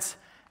took offense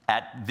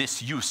at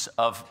this use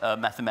of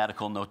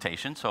mathematical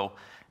notation.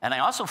 And I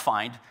also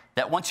find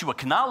that once you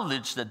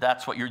acknowledge that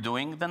that's what you're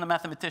doing, then the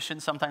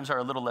mathematicians sometimes are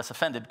a little less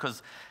offended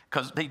because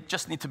they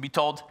just need to be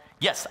told,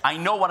 yes, I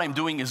know what I'm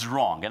doing is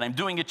wrong, and I'm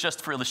doing it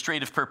just for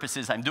illustrative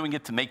purposes. I'm doing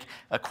it to make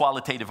a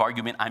qualitative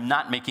argument. I'm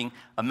not making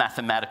a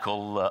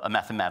mathematical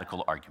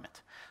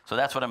argument. So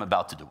that's what I'm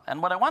about to do.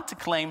 And what I want to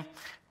claim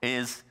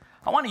is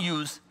I want to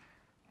use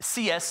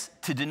CS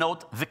to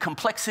denote the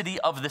complexity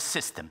of the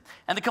system.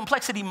 And the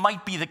complexity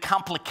might be the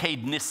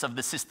complicatedness of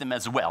the system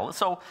as well.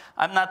 So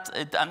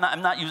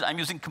I'm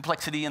using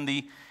complexity in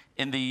the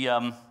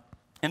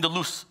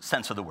loose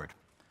sense of the word.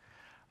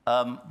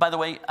 By the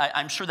way,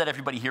 I'm sure that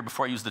everybody here,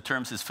 before I use the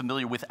terms, is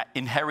familiar with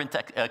inherent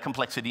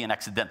complexity and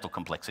accidental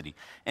complexity.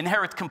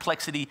 Inherent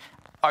complexity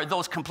are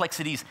those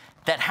complexities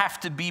that have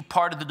to be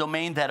part of the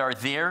domain that are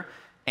there,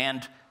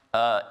 and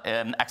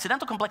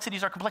accidental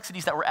complexities are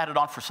complexities that were added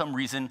on for some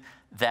reason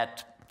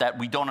that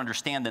we don't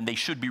understand, and they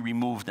should be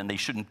removed and they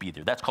shouldn't be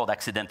there. That's called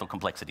accidental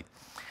complexity.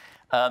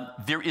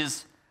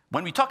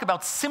 When we talk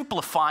about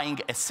simplifying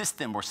a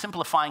system or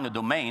simplifying a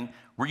domain,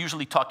 we're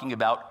usually talking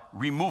about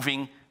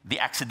removing the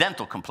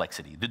accidental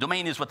complexity. The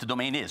domain is what the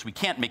domain is. We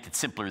can't make it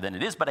simpler than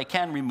it is, but I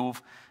can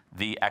remove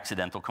the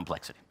accidental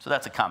complexity. So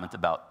that's a comment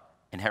about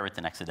inherent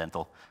and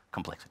accidental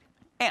complexity.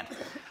 And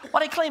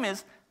what I claim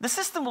is the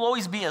system will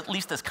always be at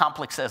least as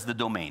complex as the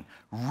domain.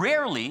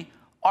 Rarely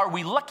are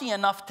we lucky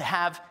enough to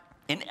have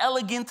an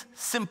elegant,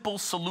 simple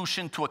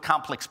solution to a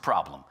complex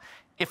problem.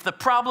 If the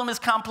problem is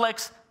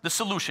complex, the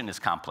solution is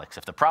complex.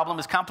 If the problem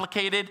is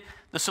complicated,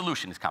 the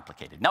solution is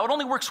complicated. Now, it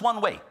only works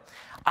one way.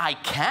 I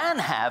can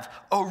have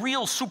a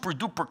real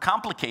super-duper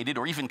complicated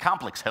or even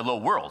complex hello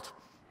world.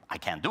 I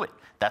can't do it.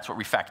 That's what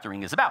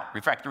refactoring is about.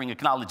 Refactoring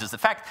acknowledges the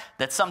fact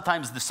that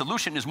sometimes the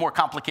solution is more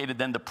complicated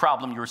than the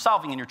problem you're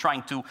solving, and you're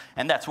trying to,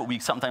 and that's what we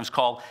sometimes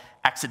call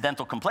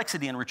accidental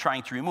complexity, and we're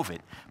trying to remove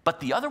it. But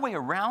the other way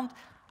around,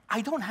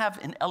 I don't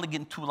have an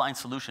elegant two-line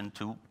solution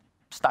to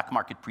stock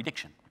market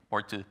prediction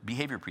or to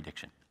behavior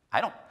prediction.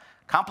 I don't.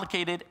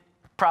 Complicated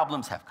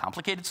problems have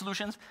complicated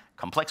solutions.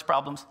 Complex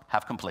problems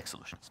have complex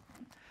solutions.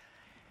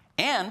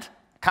 And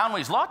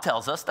Conway's law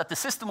tells us that the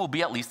system will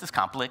be at least as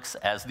complex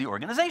as the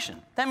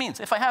organization. That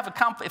means if I have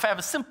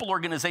a simple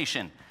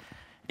organization,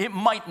 it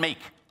might make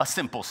a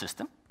simple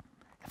system.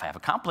 If I have a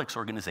complex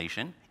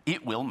organization,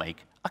 it will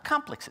make a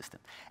complex system.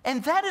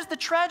 And that is the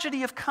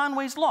tragedy of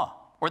Conway's law,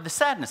 or the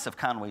sadness of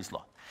Conway's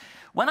law.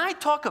 When I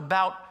talk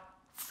about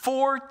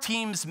 4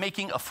 teams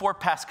making a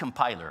 4-pass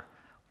compiler,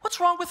 what's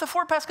wrong with the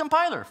 4-pass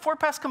compiler?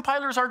 4-pass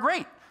compilers are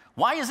great.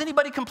 Why is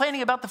anybody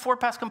complaining about the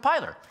 4-pass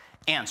compiler?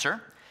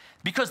 Answer,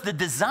 because the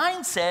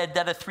design said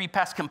that a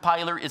 3-pass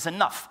compiler is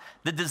enough.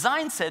 The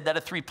design said that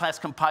a 3-pass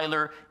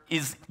compiler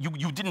is,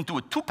 you didn't do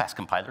a 2-pass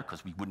compiler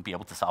because we wouldn't be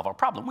able to solve our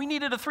problem. We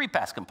needed a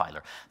 3-pass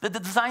compiler. The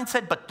design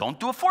said, but don't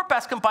do a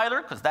 4-pass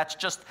compiler because that's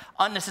just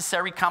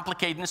unnecessary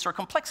complicatedness or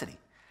complexity.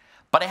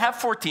 But I have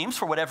 4 teams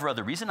for whatever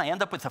other reason. I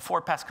end up with a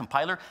 4-pass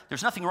compiler.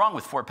 There's nothing wrong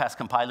with 4-pass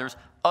compilers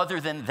other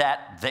than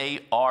that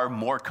they are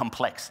more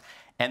complex.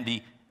 And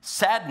the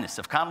sadness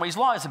of Conway's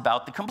law is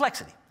about the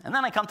complexity. And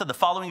then I come to the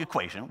following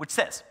equation, which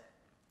says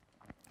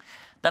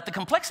that the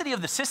complexity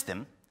of the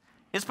system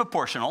is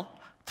proportional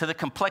to the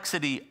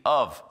complexity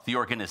of the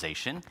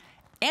organization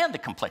and the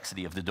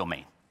complexity of the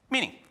domain.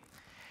 Meaning,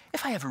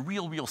 if I have a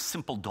real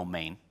simple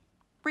domain,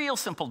 the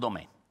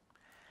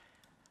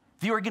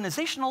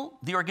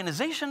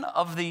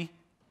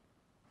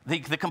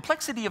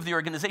complexity of the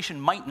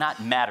organization might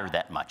not matter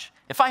that much.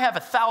 If I have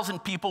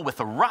 1,000 people with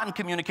a rotten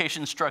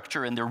communication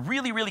structure and they're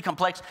really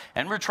complex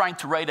and we're trying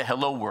to write a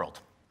hello world,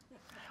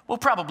 we'll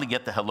probably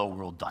get the hello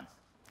world done.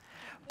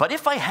 But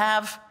if I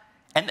have,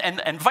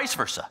 and vice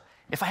versa,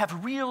 if I have a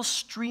real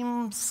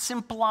streamlined,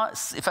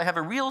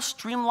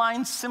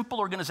 simple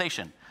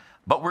organization,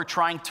 but we're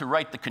trying to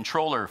write the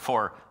controller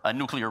for a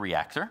nuclear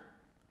reactor,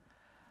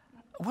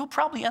 we'll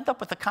probably end up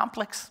with a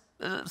complex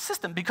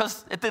system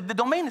because the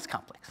domain is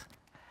complex.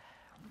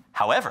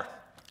 However,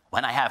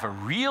 when I have a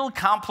real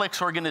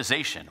complex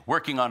organization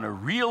working on a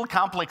real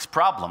complex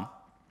problem,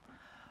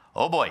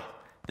 oh boy,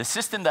 the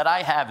system that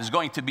I have is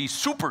going to be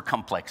super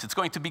complex. It's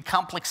going to be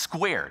complex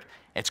squared.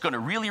 It's going to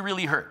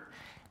really hurt.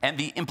 And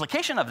the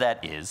implication of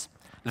that is,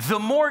 the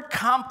more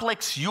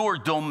complex your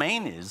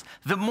domain is,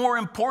 the more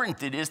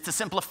important it is to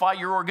simplify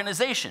your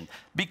organization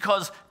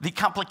because the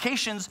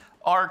complications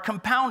are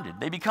compounded.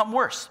 They become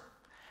worse.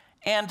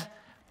 And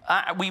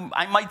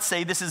I might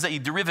say this is a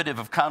derivative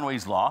of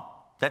Conway's law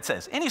that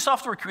says any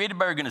software created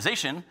by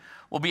organization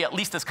will be at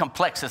least as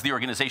complex as the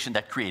organization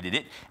that created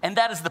it. And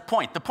that is the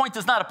point. The point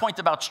is not a point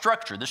about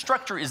structure. The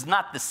structure is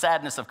not the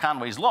sadness of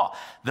Conway's law.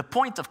 The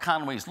point of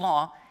Conway's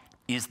law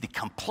is the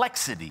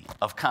complexity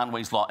of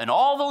Conway's law. And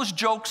all those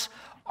jokes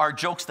are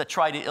jokes that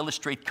try to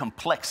illustrate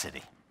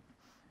complexity.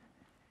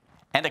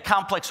 And a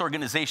complex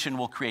organization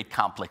will create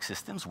complex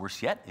systems.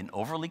 Worse yet, an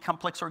overly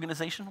complex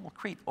organization will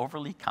create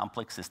overly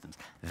complex systems.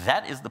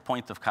 That is the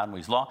point of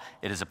Conway's law.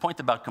 It is a point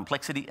about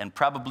complexity and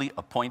probably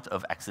a point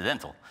of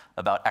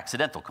about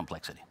accidental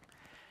complexity.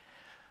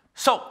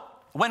 So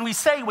when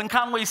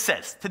Conway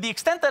says, to the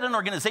extent that an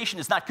organization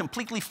is not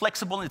completely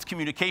flexible in its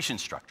communication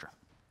structure,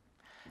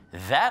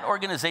 that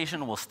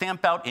organization will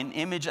stamp out an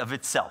image of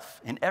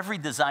itself in every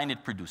design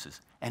it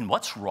produces. And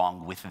what's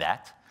wrong with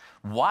that?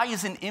 Why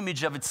is an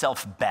image of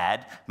itself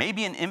bad?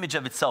 Maybe an image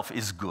of itself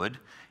is good.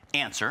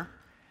 Answer,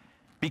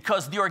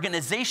 because the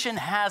organization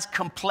has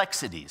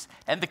complexities,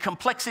 and the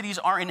complexities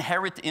are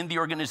inherent in the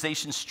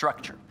organization's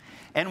structure.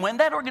 And when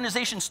that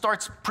organization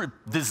starts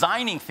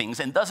designing things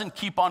and doesn't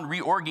keep on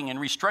reorging and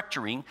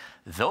restructuring,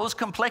 those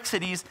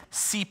complexities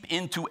seep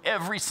into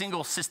every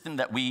single system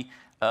that we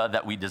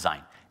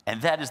design. And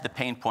that is the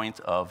pain point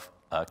of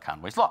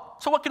Conway's law.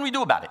 So what can we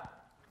do about it?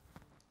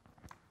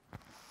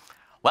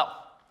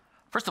 Well,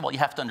 first of all, you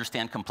have to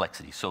understand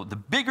complexity. So the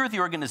bigger the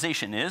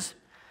organization is,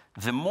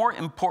 the more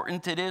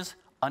important it is,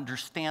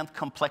 understand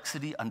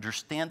complexity,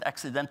 understand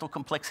accidental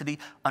complexity,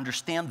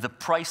 understand the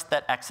price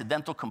that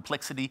accidental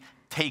complexity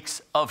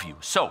takes of you.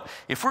 So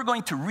if we're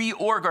going to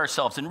reorg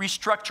ourselves and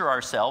restructure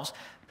ourselves,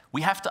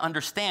 We have to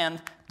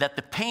understand that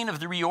the pain of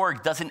the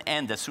reorg doesn't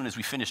end as soon as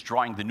we finish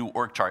drawing the new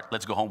org chart.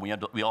 Let's go home,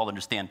 we all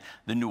understand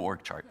the new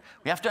org chart.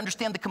 We have to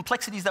understand the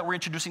complexities that we're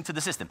introducing to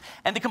the system.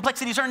 And the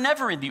complexities are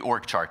never in the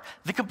org chart.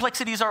 The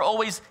complexities are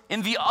always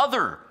in the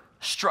other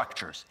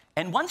structures.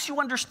 And once you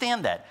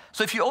understand that,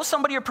 so if you owe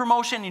somebody a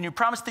promotion and you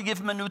promise to give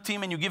them a new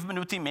team and you give them a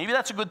new team, maybe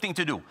that's a good thing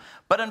to do.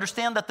 But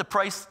understand that the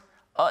price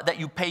that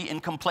you pay in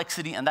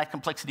complexity, and that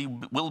complexity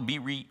will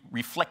be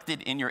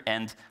reflected in your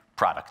end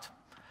product.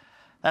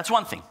 That's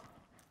one thing.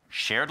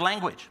 Shared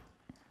language.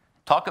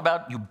 Talk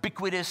about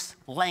ubiquitous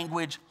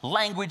language.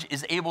 Language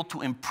is able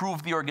to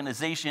improve the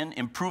organization,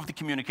 improve the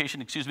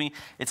communication,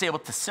 It's able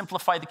to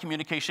simplify the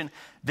communication.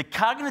 The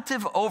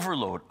cognitive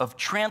overload of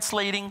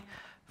translating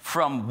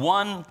from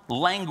one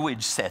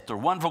language set or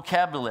one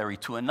vocabulary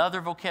to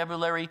another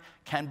vocabulary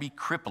can be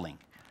crippling.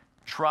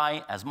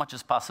 Try as much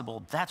as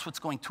possible. That's what's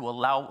going to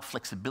allow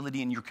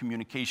flexibility in your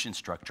communication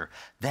structure.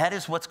 That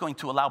is what's going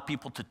to allow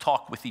people to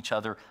talk with each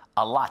other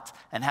a lot.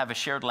 And have a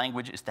shared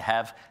language is to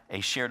have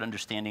a shared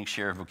understanding,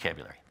 shared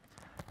vocabulary.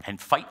 And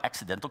fight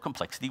accidental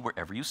complexity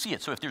wherever you see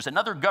it. So if there's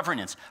another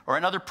governance or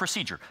another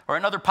procedure or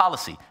another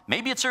policy,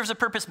 maybe it serves a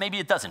purpose, maybe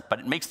it doesn't, but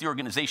it makes the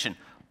organization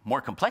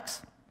more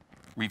complex,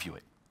 review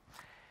it.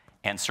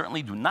 And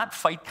certainly do not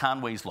fight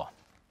Conway's law.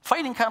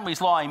 Fighting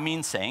Conway's law, I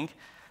mean saying,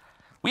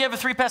 we have a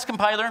 3-pass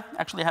compiler.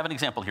 Actually, I have an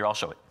example here. I'll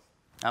show it.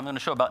 I'm going to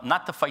show about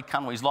not to fight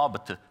Conway's law,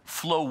 but to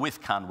flow with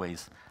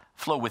Conway's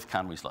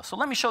law. So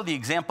let me show the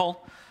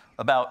example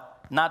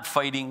about not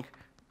fighting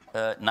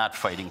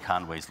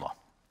Conway's law.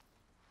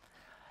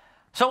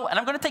 So, and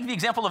I'm going to take the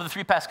example of the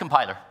 3-pass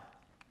compiler.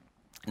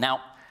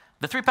 Now,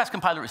 the 3-pass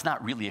compiler is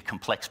not really a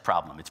complex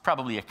problem. It's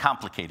probably a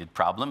complicated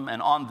problem,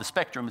 and on the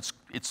spectrum,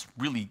 it's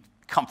really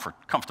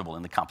comfortable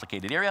in the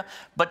complicated area.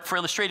 But for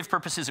illustrative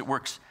purposes, it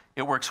works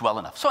well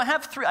enough. So I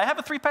have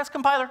a 3-pass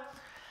compiler.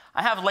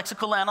 I have a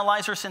lexical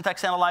analyzer,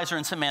 syntax analyzer,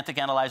 and semantic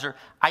analyzer.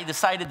 I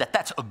decided that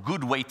that's a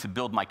good way to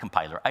build my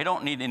compiler. I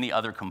don't need any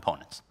other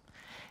components.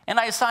 And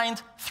I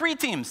assigned 3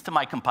 teams to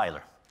my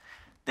compiler.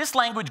 This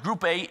language,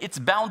 group A, its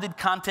bounded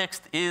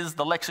context is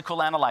the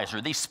lexical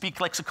analyzer. They speak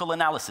lexical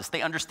analysis.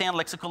 They understand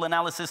lexical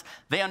analysis.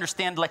 They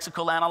understand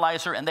lexical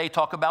analyzer, and they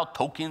talk about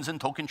tokens and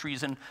token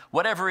trees and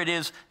whatever it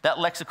is that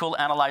lexical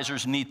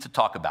analyzers need to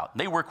talk about.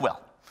 They work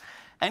well.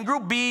 And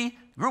group B,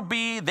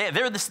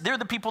 they're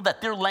the people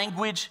that their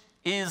language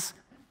is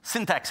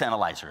syntax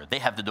analyzer. They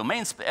have the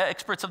domain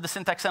experts of the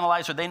syntax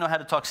analyzer. They know how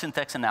to talk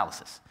syntax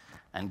analysis.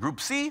 And group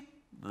C,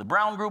 the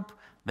brown group,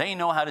 they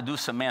know how to do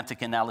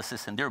semantic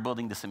analysis, and they're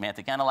building the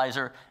semantic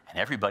analyzer, and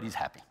everybody's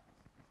happy.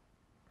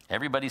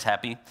 Everybody's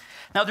happy.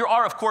 Now, there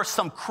are, of course,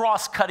 some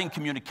cross-cutting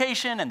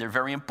communication, and they're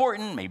very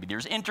important. Maybe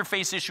there's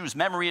interface issues,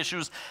 memory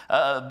issues,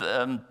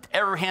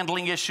 error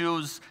handling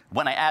issues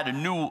when I add a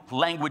new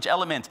language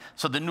element.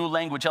 So the new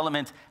language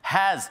element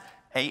has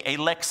a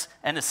lex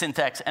and a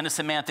syntax and a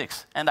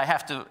semantics, and I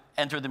have to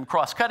enter them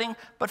cross-cutting.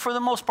 But for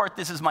the most part,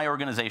 this is my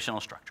organizational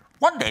structure.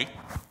 One day,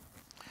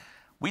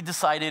 we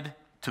decided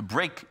to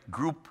break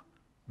group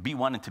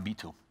B1 into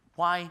B2.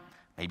 Why?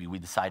 Maybe we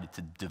decided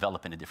to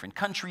develop in a different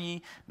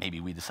country.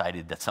 Maybe we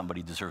decided that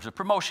somebody deserves a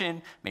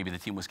promotion. Maybe the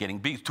team was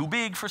getting too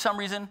big for some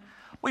reason.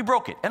 We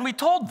broke it. And we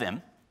told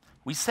them,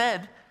 we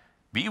said,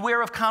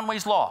 beware of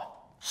Conway's law.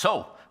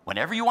 So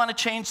whenever you want to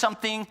change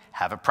something,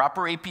 have a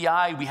proper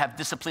API. We have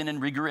discipline and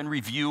rigor and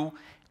review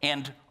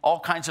and all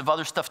kinds of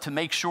other stuff to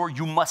make sure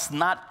you must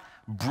not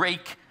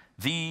break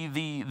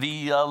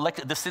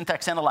the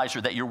syntax analyzer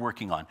that you're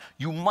working on.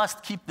 You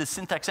must keep the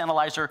syntax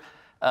analyzer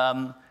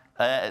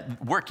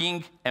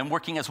working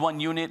as one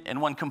unit and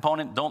one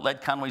component. Don't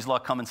let Conway's law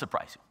come and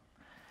surprise you.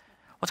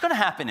 What's going to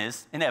happen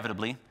is,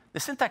 inevitably, the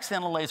syntax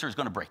analyzer is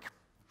going to break.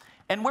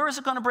 And where is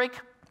it going to break?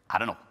 I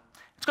don't know.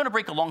 It's going to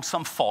break along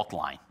some fault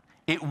line.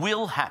 It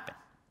will happen.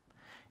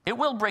 It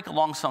will break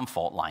along some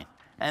fault line.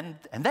 And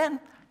then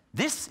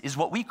this is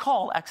what we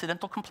call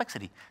accidental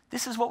complexity.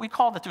 This is what we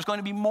call that there's going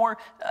to be more,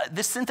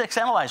 this syntax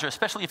analyzer,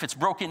 especially if it's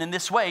broken in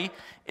this way,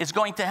 there's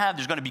going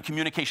to be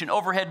communication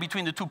overhead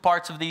between the two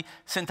parts of the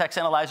syntax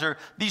analyzer.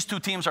 These two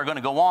teams are going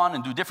to go on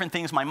and do different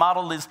things. My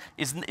model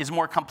is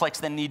more complex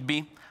than need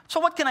be. So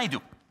what can I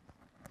do?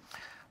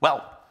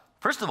 Well,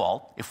 first of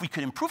all, if we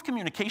could improve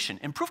communication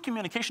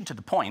to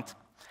the point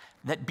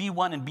that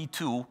B1 and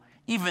B2,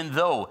 even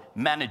though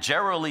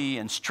managerially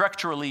and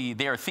structurally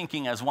they are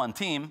thinking as one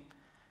team,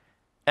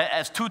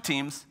 as two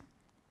teams,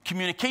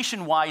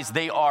 communication-wise,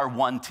 they are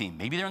one team.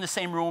 Maybe they're in the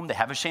same room, they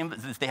have the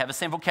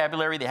same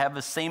vocabulary, they have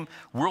the same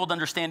world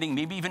understanding,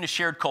 maybe even a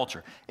shared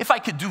culture. If I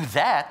could do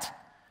that,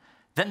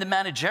 then the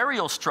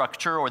managerial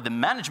structure or the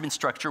management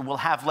structure will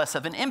have less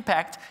of an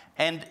impact,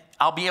 and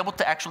I'll be able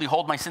to actually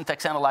hold my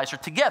syntax analyzer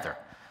together.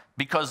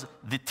 Because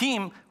the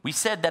team, we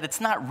said that it's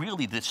not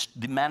really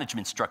the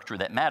management structure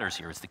that matters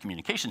here, it's the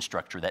communication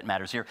structure that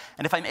matters here.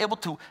 And if I'm able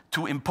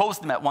to impose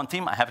them at one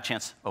team, I have a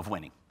chance of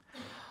winning.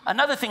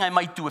 Another thing I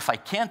might do if I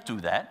can't do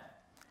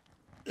that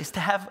is to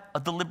have a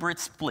deliberate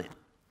split,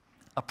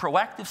 a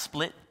proactive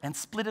split, and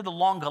split it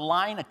along a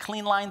line, a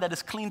clean line that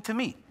is clean to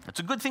me. That's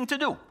a good thing to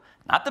do.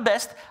 Not the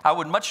best. I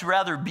would much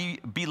rather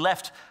be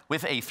left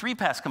with a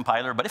 3-pass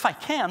compiler, but if I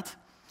can't,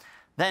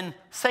 then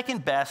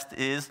second best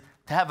is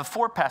to have a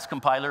 4-pass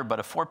compiler, but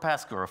a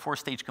 4-pass or a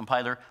 4-stage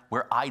compiler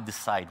where I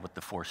decide what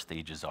the 4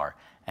 stages are.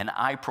 And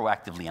I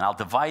proactively, and I'll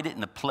divide it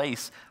in a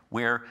place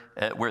where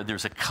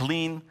there's a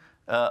clean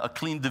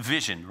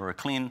division or a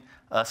clean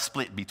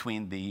split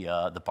between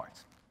the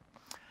parts.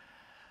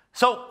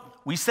 So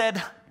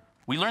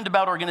we learned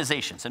about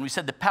organizations, and we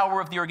said the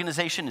power of the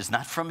organization is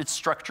not from its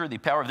structure. The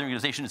power of the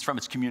organization is from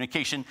its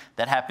communication.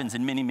 That happens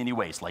in many, many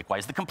ways.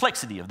 Likewise, the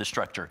complexity of the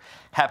structure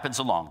happens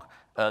along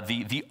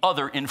the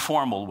other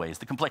informal ways.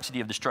 The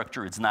complexity of the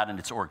structure is not in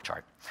its org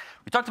chart.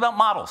 We talked about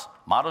models.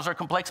 Models are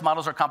complex,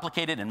 models are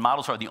complicated, and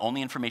models are the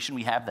only information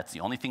we have. That's the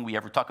only thing we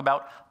ever talk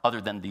about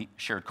other than the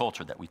shared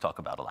culture that we talk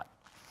about a lot.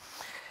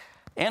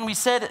 And we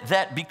said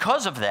that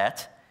because of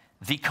that,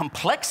 the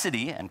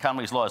complexity, and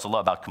Conway's law is a law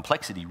about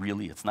complexity,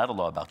 really, it's not a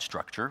law about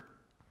structure,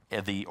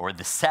 or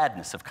the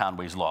sadness of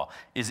Conway's law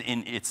is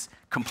in its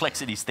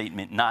complexity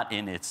statement, not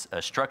in its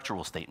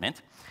structural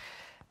statement.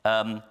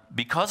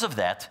 Because of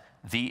that,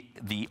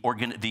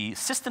 the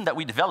system that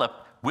we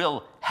develop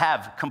will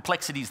have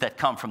complexities that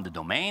come from the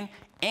domain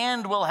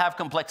and will have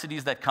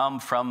complexities that come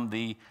from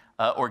the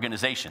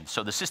organization.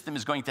 So the system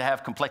is going to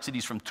have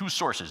complexities from 2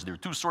 sources. There are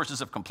 2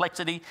 sources of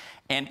complexity,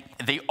 and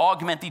they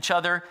augment each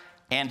other,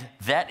 and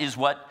that is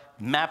what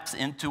maps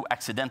into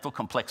accidental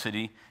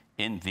complexity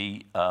in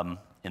the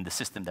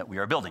system that we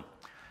are building.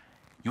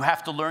 You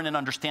have to learn and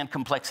understand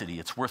complexity.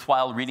 It's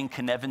worthwhile reading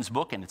Knevin's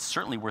book, and it's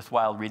certainly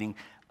worthwhile reading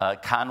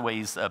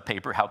Conway's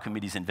paper, How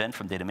Committees Invent,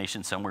 from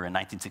Datamation somewhere in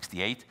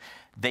 1968.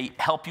 They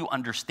help you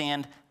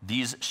understand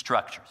these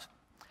structures.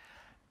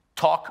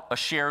 Talk a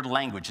shared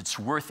language. It's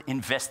worth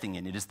investing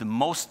in. It is the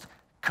most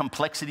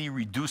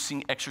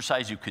complexity-reducing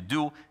exercise you could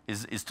do,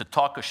 is to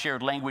talk a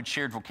shared language,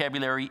 shared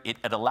vocabulary. It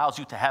allows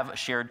you to have a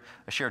shared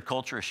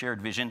culture, a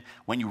shared vision.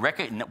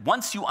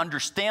 Once you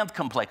understand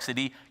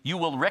complexity, you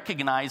will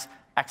recognize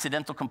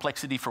accidental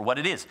complexity for what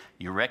it is.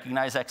 You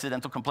recognize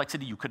accidental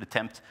complexity, you could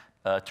attempt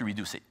to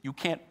reduce it. You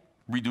can't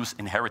reduce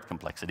inherent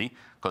complexity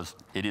because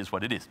it is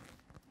what it is.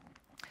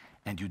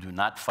 And you do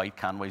not fight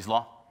Conway's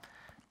law.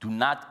 Do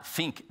not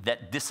think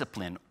that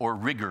discipline or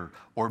rigor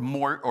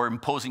or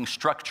imposing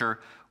structure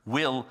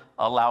will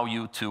allow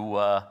you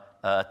to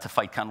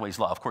fight Conway's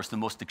law. Of course, the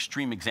most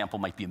extreme example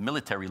might be a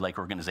military-like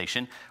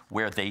organization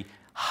where they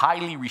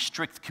highly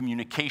restrict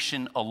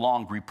communication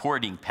along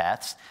reporting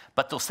paths,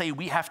 but they'll say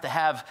we have to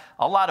have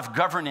a lot of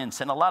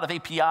governance and a lot of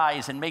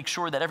APIs and make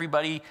sure that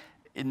everybody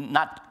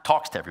not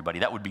talks to everybody,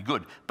 that would be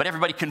good, but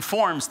everybody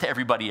conforms to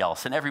everybody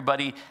else and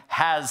everybody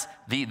has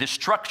the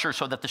structure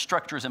so that the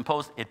structure is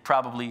imposed. It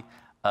probably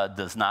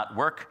does not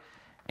work.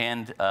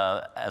 And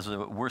as a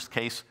worst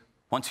case,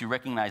 once you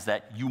recognize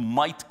that, you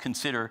might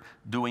consider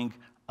doing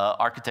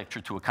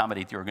architecture to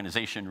accommodate the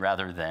organization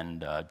rather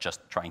than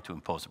just trying to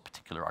impose a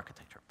particular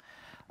architecture.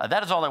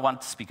 That is all I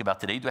wanted to speak about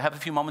today. Do I have a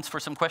few moments for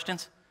some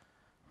questions?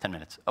 10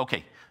 minutes.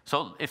 Okay.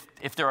 So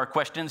if there are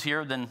questions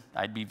here, then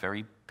I'd be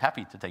very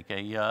happy to take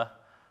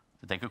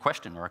a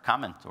question or a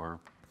comment or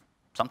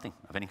something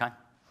of any kind.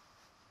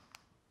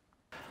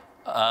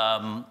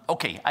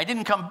 Okay, I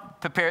didn't come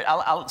prepared.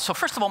 So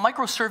first of all,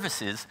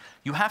 microservices,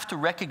 you have to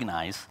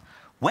recognize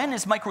when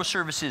is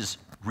microservices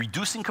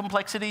reducing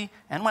complexity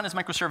and when is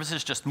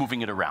microservices just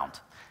moving it around.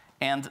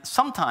 And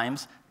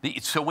sometimes,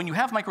 so when you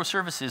have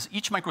microservices,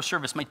 each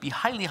microservice might be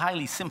highly,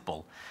 highly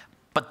simple,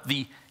 but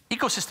the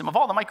ecosystem of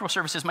all the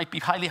microservices might be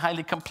highly,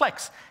 highly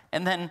complex.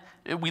 And then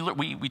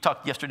we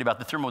talked yesterday about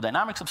the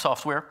thermodynamics of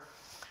software.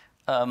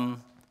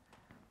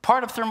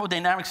 Part of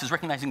thermodynamics is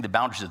recognizing the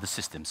boundaries of the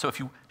system. So if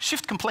you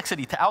shift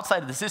complexity to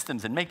outside of the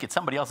systems and make it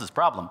somebody else's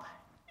problem,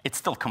 it's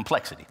still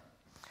complexity.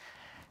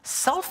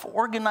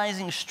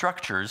 Self-organizing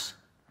structures,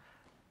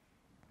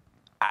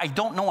 I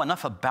don't know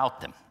enough about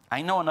them.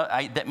 I know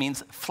that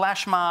means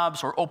flash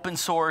mobs or open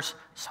source.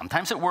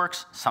 Sometimes it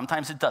works,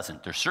 sometimes it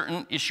doesn't. There's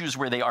certain issues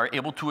where they are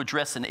able to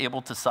address and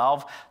able to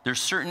solve. There's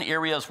certain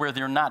areas where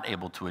they're not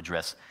able to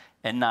address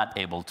and not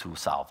able to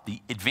solve.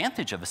 The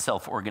advantage of a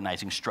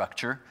self-organizing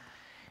structure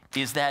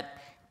is that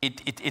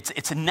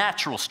it's a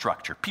natural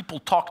structure. People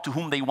talk to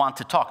whom they want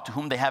to talk, to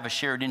whom they have a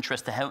shared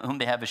interest, to whom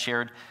they have a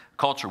shared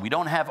culture. We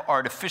don't have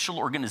artificial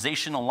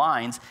organizational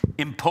lines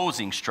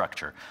imposing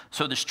structure.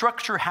 So the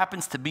structure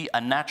happens to be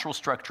a natural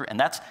structure, and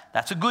that's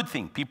a good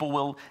thing. People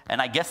will,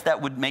 and I guess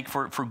that would make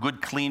for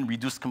good, clean,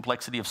 reduced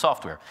complexity of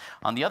software.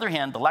 On the other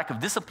hand, the lack of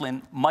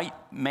discipline might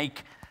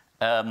make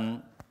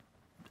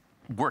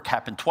work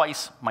happen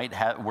twice, might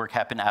work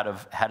happen out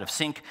of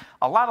sync.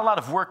 A lot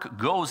of work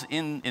goes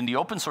in the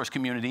open source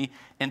community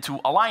into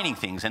aligning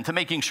things and to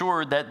making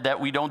sure that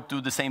we don't do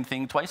the same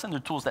thing twice, and there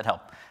are tools that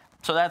help.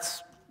 So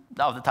that's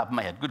off the top of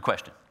my head. Good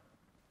question.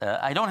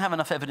 I don't have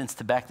enough evidence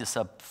to back this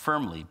up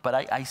firmly, but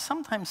I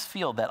sometimes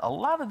feel that a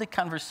lot of the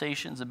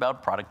conversations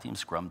about product teams,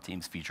 scrum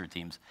teams, feature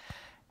teams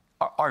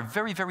are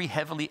very, very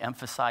heavily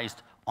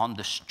emphasized on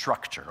the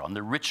structure, on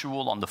the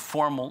ritual, on the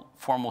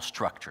formal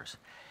structures.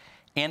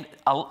 And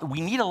we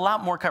need a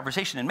lot more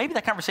conversation, and maybe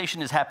that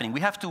conversation is happening.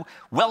 We have to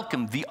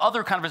welcome the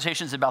other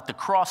conversations about the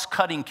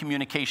cross-cutting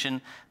communication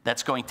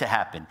that's going to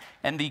happen.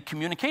 And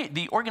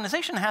the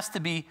organization has to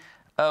be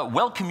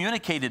well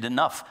communicated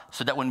enough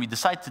so that when we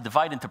decide to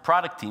divide into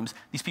product teams,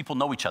 these people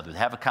know each other. They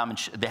have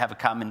a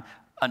common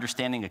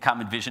understanding, a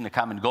common vision, a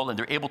common goal, and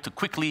they're able to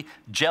quickly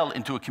gel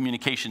into a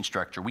communication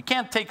structure. We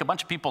can't take a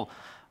bunch of people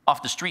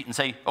off the street and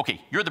say, okay,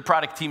 you're the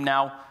product team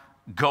now,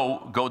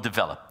 go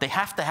develop. They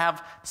have to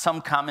have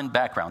some common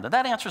background. And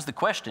that answers the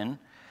question,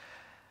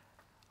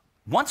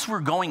 once we're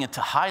going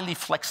into highly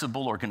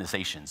flexible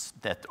organizations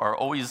that are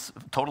always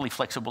totally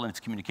flexible in its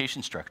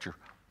communication structure,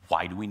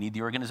 why do we need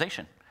the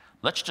organization?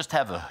 Let's just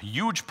have a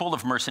huge pool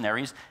of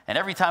mercenaries, and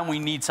every time we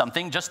need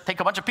something, just take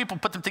a bunch of people,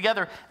 put them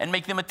together, and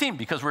make them a team,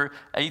 because we're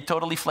a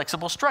totally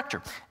flexible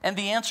structure. And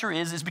the answer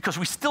is because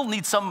we still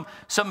need some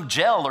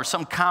gel or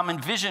some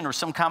common vision or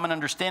some common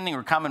understanding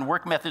or common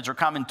work methods or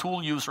common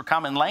tool use or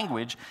common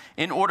language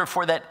in order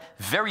for that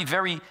very,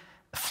 very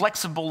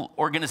flexible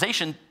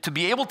organization to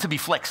be able to be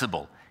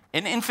flexible.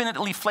 An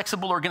infinitely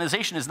flexible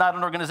organization is not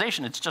an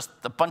organization. It's just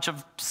a bunch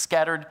of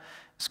scattered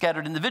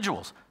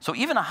individuals. So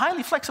even a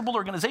highly flexible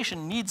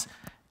organization needs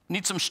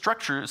some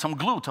structure, some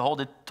glue to hold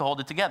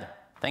it together.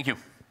 Thank you.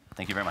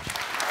 Thank you very much.